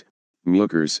 yeast,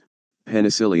 mucors,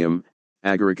 penicillium,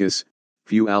 agaricus,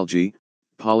 few algae,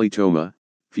 polytoma,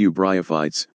 few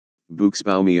bryophytes,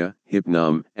 buxbaumia,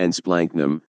 hypnum, and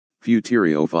splanchnium, few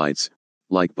pteriophytes,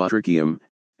 like Botrychium,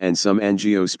 and some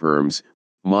angiosperms,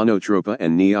 Monotropa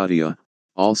and Neotia,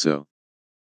 also.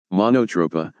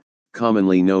 Monotropa,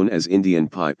 commonly known as Indian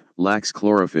pipe, lacks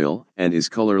chlorophyll and is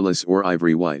colorless or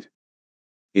ivory white.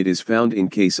 It is found in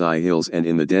Kasai hills and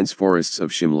in the dense forests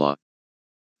of Shimla.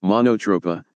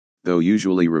 Monotropa, though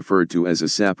usually referred to as a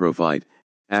saprophyte,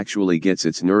 actually gets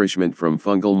its nourishment from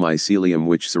fungal mycelium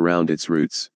which surround its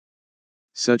roots.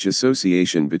 Such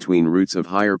association between roots of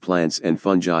higher plants and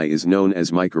fungi is known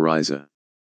as mycorrhiza.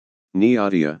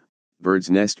 Neotia, bird's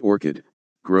nest orchid,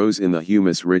 grows in the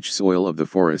humus-rich soil of the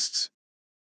forests.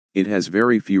 It has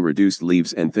very few reduced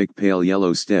leaves and thick pale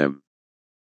yellow stem.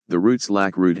 The roots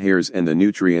lack root hairs and the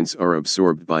nutrients are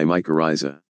absorbed by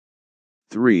mycorrhiza.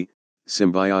 3.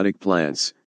 Symbiotic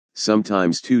plants.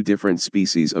 Sometimes two different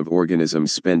species of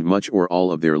organisms spend much or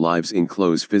all of their lives in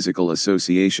close physical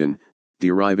association,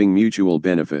 deriving mutual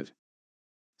benefit.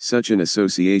 Such an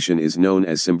association is known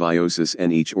as symbiosis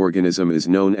and each organism is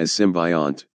known as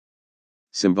symbiont.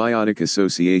 Symbiotic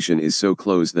association is so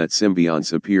close that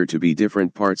symbionts appear to be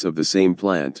different parts of the same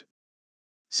plant.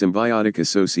 Symbiotic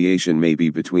association may be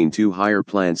between two higher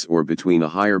plants or between a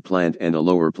higher plant and a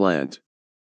lower plant.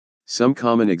 Some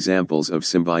common examples of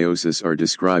symbiosis are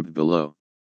described below.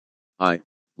 I.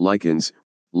 Lichens.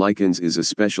 Lichens is a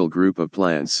special group of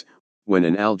plants. When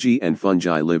an algae and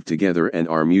fungi live together and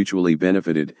are mutually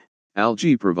benefited,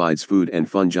 Algae provides food and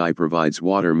fungi provides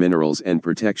water minerals and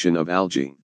protection of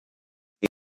algae.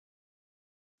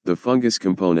 The fungus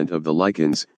component of the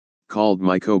lichens, called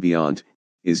mycobiont,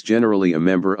 is generally a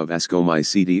member of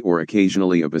Ascomycete or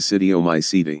occasionally of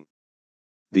Basidiomycete.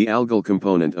 The algal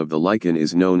component of the lichen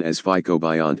is known as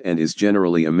phycobiont and is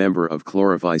generally a member of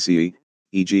Chlorophyceae,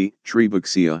 e.g.,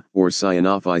 Tribouxia, or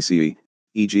Cyanophyceae,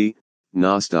 e.g.,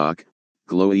 nostoc,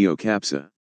 Gloeocapsa.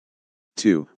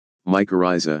 2.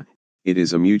 Mycorrhiza. It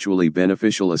is a mutually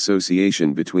beneficial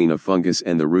association between a fungus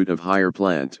and the root of higher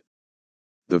plant.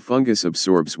 The fungus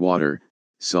absorbs water,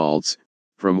 salts,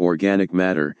 from organic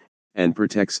matter, and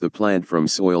protects the plant from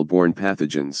soil-borne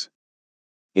pathogens.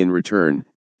 In return,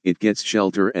 it gets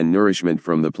shelter and nourishment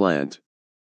from the plant.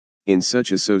 In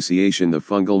such association, the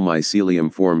fungal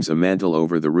mycelium forms a mantle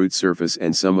over the root surface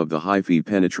and some of the hyphae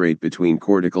penetrate between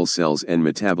cortical cells and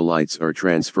metabolites are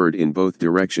transferred in both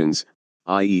directions,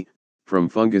 i.e., from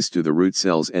fungus to the root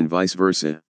cells and vice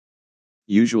versa.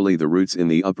 Usually the roots in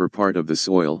the upper part of the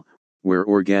soil, where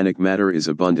organic matter is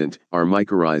abundant, are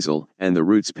mycorrhizal, and the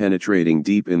roots penetrating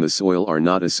deep in the soil are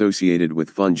not associated with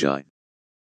fungi.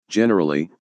 Generally,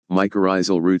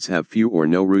 mycorrhizal roots have few or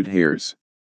no root hairs.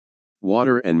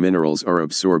 Water and minerals are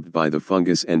absorbed by the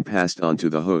fungus and passed on to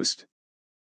the host.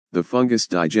 The fungus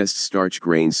digests starch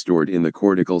grains stored in the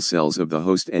cortical cells of the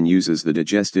host and uses the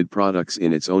digested products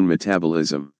in its own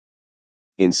metabolism.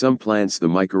 In some plants, the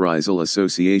mycorrhizal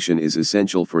association is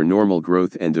essential for normal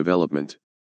growth and development.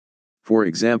 For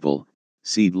example,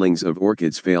 seedlings of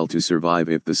orchids fail to survive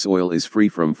if the soil is free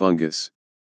from fungus.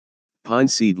 Pine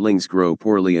seedlings grow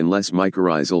poorly unless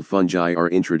mycorrhizal fungi are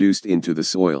introduced into the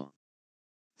soil.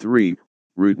 3.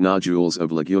 Root nodules of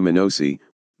Leguminosae,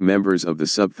 members of the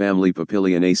subfamily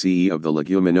Papilionaceae of the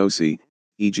Leguminosae,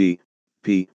 e.g.,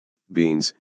 pea,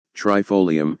 beans,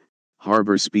 trifolium,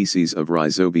 harbor species of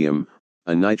Rhizobium,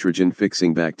 a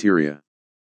nitrogen-fixing bacteria.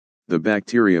 The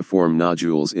bacteria form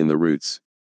nodules in the roots.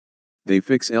 They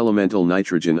fix elemental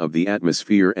nitrogen of the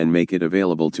atmosphere and make it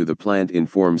available to the plant in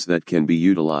forms that can be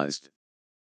utilized.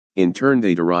 In turn,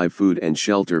 they derive food and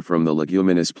shelter from the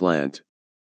leguminous plant.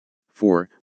 4.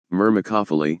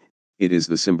 Myrmecophily. It is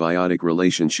the symbiotic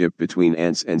relationship between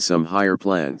ants and some higher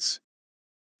plants.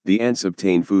 The ants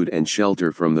obtain food and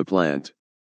shelter from the plant.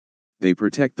 They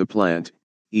protect the plant,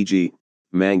 e.g.,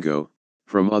 mango,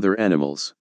 from other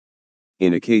animals.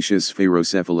 In Acacias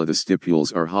phaerocephala, the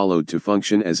stipules are hollowed to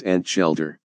function as ant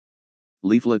shelter.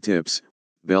 Leaflet tips,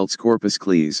 belts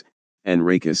corpuscles, and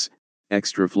rachis,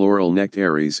 extrafloral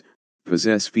nectaries,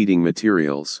 possess feeding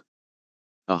materials.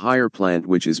 A higher plant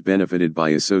which is benefited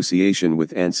by association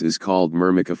with ants is called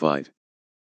myrmecophyte.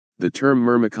 The term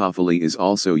myrmecophily is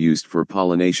also used for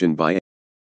pollination by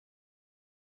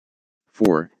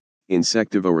 4.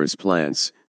 Insectivorous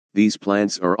plants. These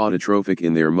plants are autotrophic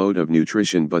in their mode of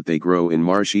nutrition, but they grow in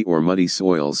marshy or muddy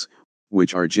soils,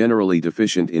 which are generally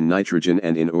deficient in nitrogen,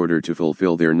 and in order to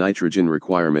fulfill their nitrogen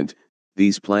requirement,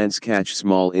 these plants catch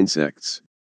small insects.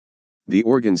 The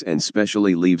organs and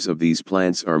specially leaves of these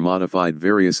plants are modified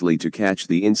variously to catch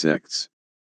the insects.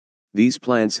 These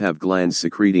plants have glands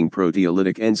secreting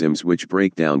proteolytic enzymes which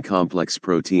break down complex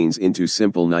proteins into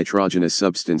simple nitrogenous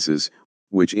substances,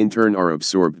 which in turn are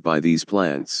absorbed by these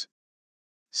plants.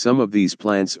 Some of these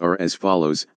plants are as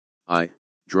follows: I.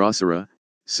 Drosera,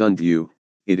 sundew.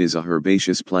 It is a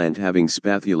herbaceous plant having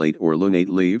spathulate or lunate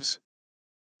leaves.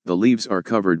 The leaves are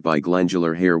covered by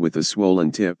glandular hair with a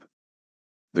swollen tip.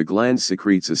 The gland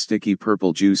secretes a sticky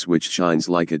purple juice which shines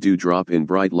like a dewdrop in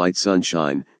bright light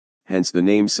sunshine, hence the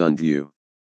name sundew.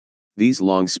 These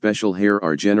long special hair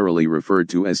are generally referred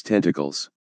to as tentacles.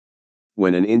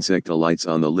 When an insect alights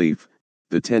on the leaf,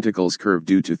 the tentacles curve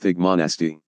due to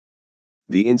thigmonasty.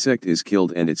 The insect is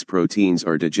killed and its proteins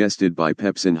are digested by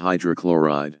pepsin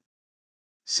hydrochloride.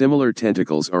 Similar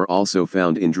tentacles are also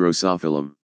found in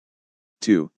Drosophilum.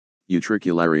 2.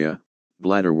 Utricularia,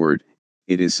 bladderwort.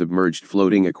 It is submerged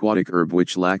floating aquatic herb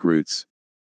which lack roots.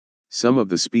 Some of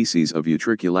the species of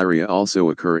Utricularia also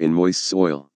occur in moist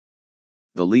soil.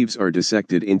 The leaves are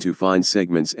dissected into fine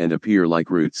segments and appear like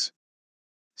roots.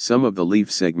 Some of the leaf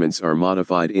segments are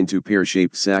modified into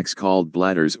pear-shaped sacs called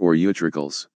bladders or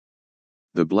utricles.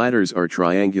 The bladders are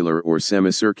triangular or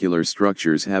semicircular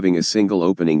structures having a single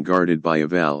opening guarded by a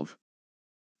valve.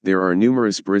 There are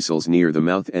numerous bristles near the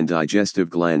mouth and digestive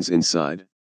glands inside.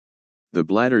 The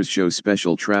bladders show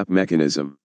special trap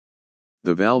mechanism.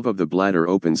 The valve of the bladder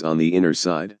opens on the inner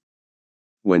side.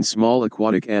 When small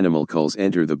aquatic animalcules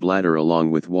enter the bladder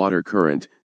along with water current,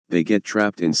 they get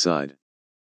trapped inside.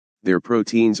 Their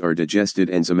proteins are digested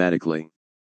enzymatically.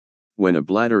 When a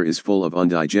bladder is full of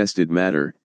undigested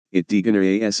matter, it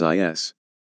degenerates.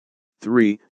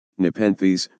 3.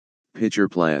 Nepenthes, pitcher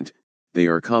plant, they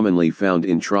are commonly found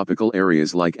in tropical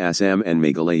areas like Assam and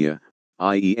Meghalaya,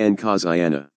 i.e.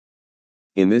 Nkazayana.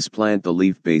 In this plant the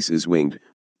leaf base is winged,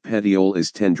 petiole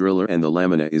is tendriller and the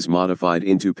lamina is modified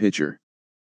into pitcher.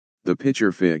 The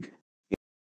pitcher fig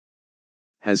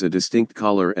has a distinct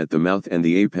collar at the mouth and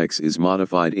the apex is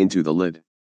modified into the lid.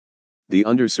 The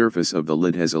undersurface of the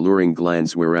lid has alluring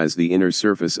glands whereas the inner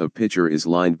surface of pitcher is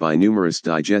lined by numerous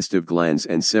digestive glands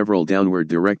and several downward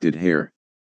directed hair.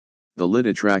 The lid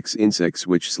attracts insects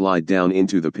which slide down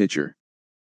into the pitcher.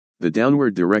 The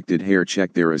downward directed hair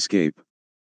check their escape.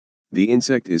 The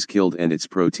insect is killed and its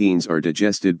proteins are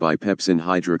digested by pepsin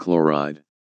hydrochloride.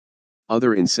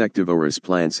 Other insectivorous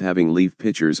plants having leaf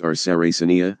pitchers are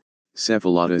Sarracenia,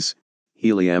 Cephalotus,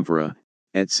 Helianthera,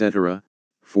 etc.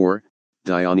 4.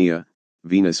 Dionaea,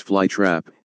 Venus flytrap.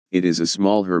 It is a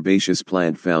small herbaceous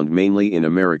plant found mainly in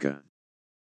America.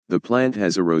 The plant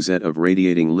has a rosette of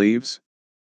radiating leaves.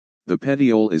 The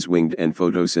petiole is winged and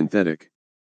photosynthetic.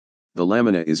 The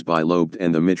lamina is bilobed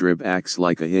and the midrib acts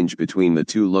like a hinge between the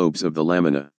two lobes of the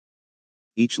lamina.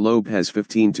 Each lobe has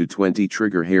 15 to 20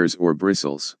 trigger hairs or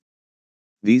bristles.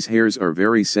 These hairs are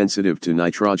very sensitive to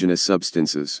nitrogenous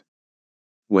substances.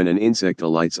 When an insect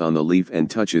alights on the leaf and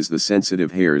touches the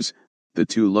sensitive hairs, the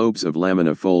two lobes of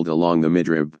lamina fold along the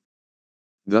midrib.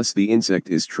 Thus the insect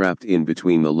is trapped in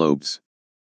between the lobes.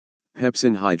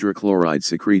 Pepsin hydrochloride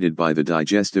secreted by the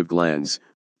digestive glands,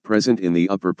 present in the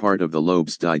upper part of the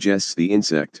lobes, digests the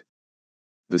insect.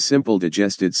 The simple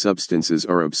digested substances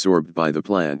are absorbed by the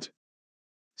plant.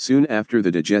 Soon after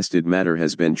the digested matter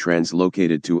has been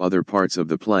translocated to other parts of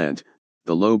the plant,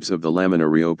 the lobes of the lamina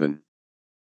reopen.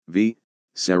 V.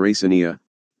 Sarracenia,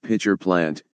 pitcher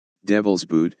plant, devil's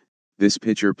boot. This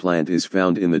pitcher plant is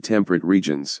found in the temperate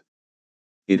regions.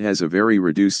 It has a very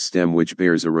reduced stem which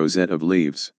bears a rosette of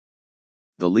leaves.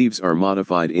 The leaves are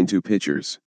modified into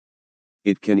pitchers.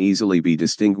 It can easily be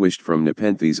distinguished from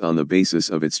Nepenthes on the basis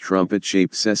of its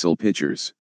trumpet-shaped sessile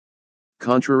pitchers.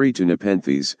 Contrary to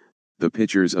Nepenthes, the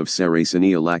pitchers of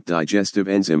Sarracenia lack digestive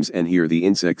enzymes and here the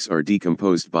insects are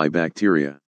decomposed by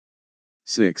bacteria.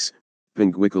 6.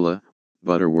 Pinguicula,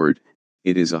 butterwort.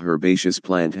 It is a herbaceous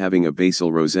plant having a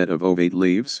basal rosette of ovate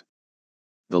leaves.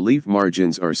 The leaf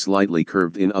margins are slightly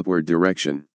curved in upward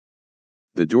direction.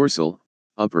 The dorsal,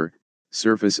 upper,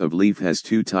 surface of leaf has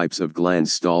two types of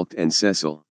glands, stalked and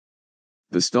sessile.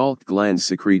 The stalked glands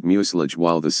secrete mucilage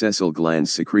while the sessile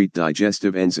glands secrete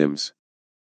digestive enzymes.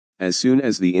 As soon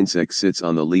as the insect sits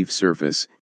on the leaf surface,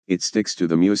 it sticks to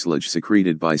the mucilage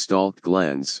secreted by stalked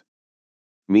glands.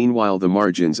 Meanwhile the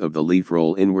margins of the leaf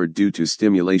roll inward due to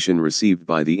stimulation received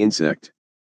by the insect.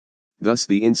 Thus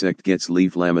the insect gets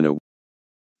leaf lamina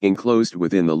enclosed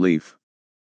within the leaf.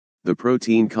 The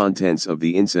protein contents of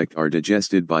the insect are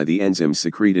digested by the enzymes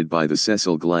secreted by the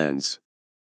sessile glands.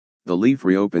 The leaf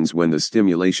reopens when the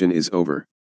stimulation is over.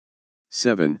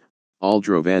 7.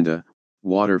 Aldrovanda,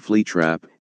 water flea trap.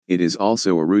 It is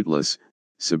also a rootless,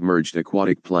 submerged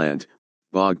aquatic plant,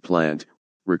 bog plant,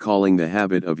 recalling the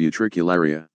habit of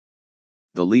Utricularia.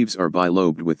 The leaves are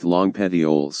bilobed with long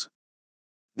petioles.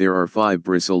 There are 5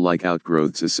 bristle-like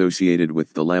outgrowths associated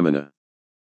with the lamina.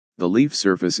 The leaf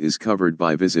surface is covered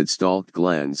by viscid stalked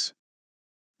glands.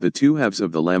 The two halves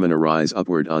of the lamina rise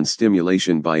upward on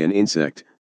stimulation by an insect,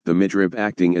 the midrib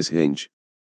acting as hinge.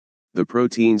 The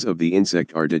proteins of the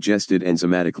insect are digested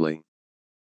enzymatically.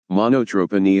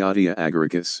 Monotropa Neotia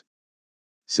agaricus.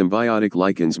 Symbiotic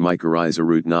lichens mycorrhiza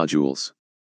root nodules.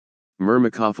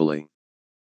 Myrmecophily.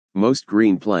 Most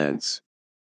green plants.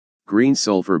 Green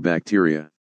sulfur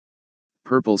bacteria.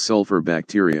 Purple sulfur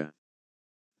bacteria.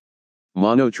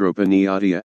 Monotropa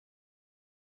Neotia.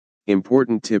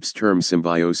 Important tips: term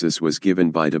symbiosis was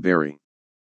given by de Berry.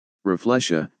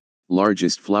 Rafflesia,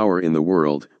 largest flower in the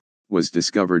world, was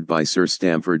discovered by Sir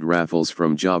Stamford Raffles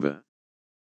from Java.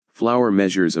 Flower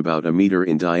measures about a meter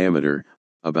in diameter,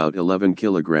 about 11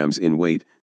 kilograms in weight,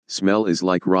 smell is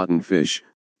like rotten fish,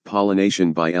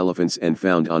 pollination by elephants and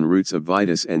found on roots of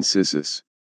Vitis and Cissus.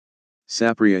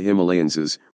 Sapria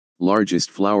himalayensis,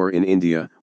 largest flower in India,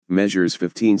 measures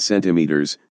 15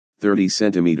 centimeters, 30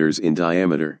 centimeters in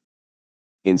diameter.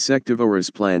 Insectivorous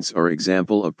plants are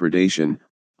example of predation,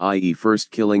 i.e.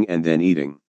 first killing and then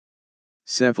eating.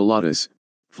 Cephalotus,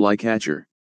 flycatcher.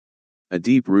 A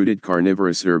deep-rooted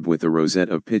carnivorous herb with a rosette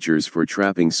of pitchers for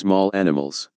trapping small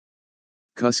animals.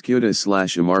 Cuscuta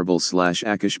 / marble /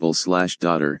 akashbal /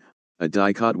 daughter, a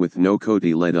dicot with no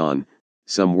cotyledon.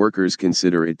 Some workers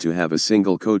consider it to have a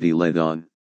single cotyledon.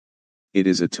 It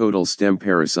is a total stem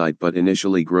parasite but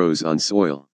initially grows on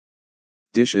soil.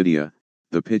 Dischidia,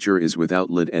 the pitcher is without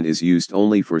lid and is used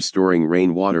only for storing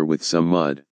rainwater with some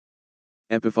mud.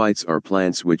 Epiphytes are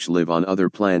plants which live on other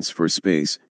plants for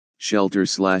space,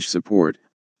 shelter/support,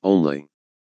 only.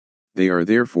 They are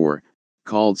therefore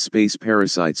called space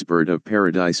parasites. Bird of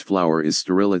paradise flower is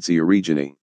Sterility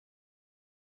origine.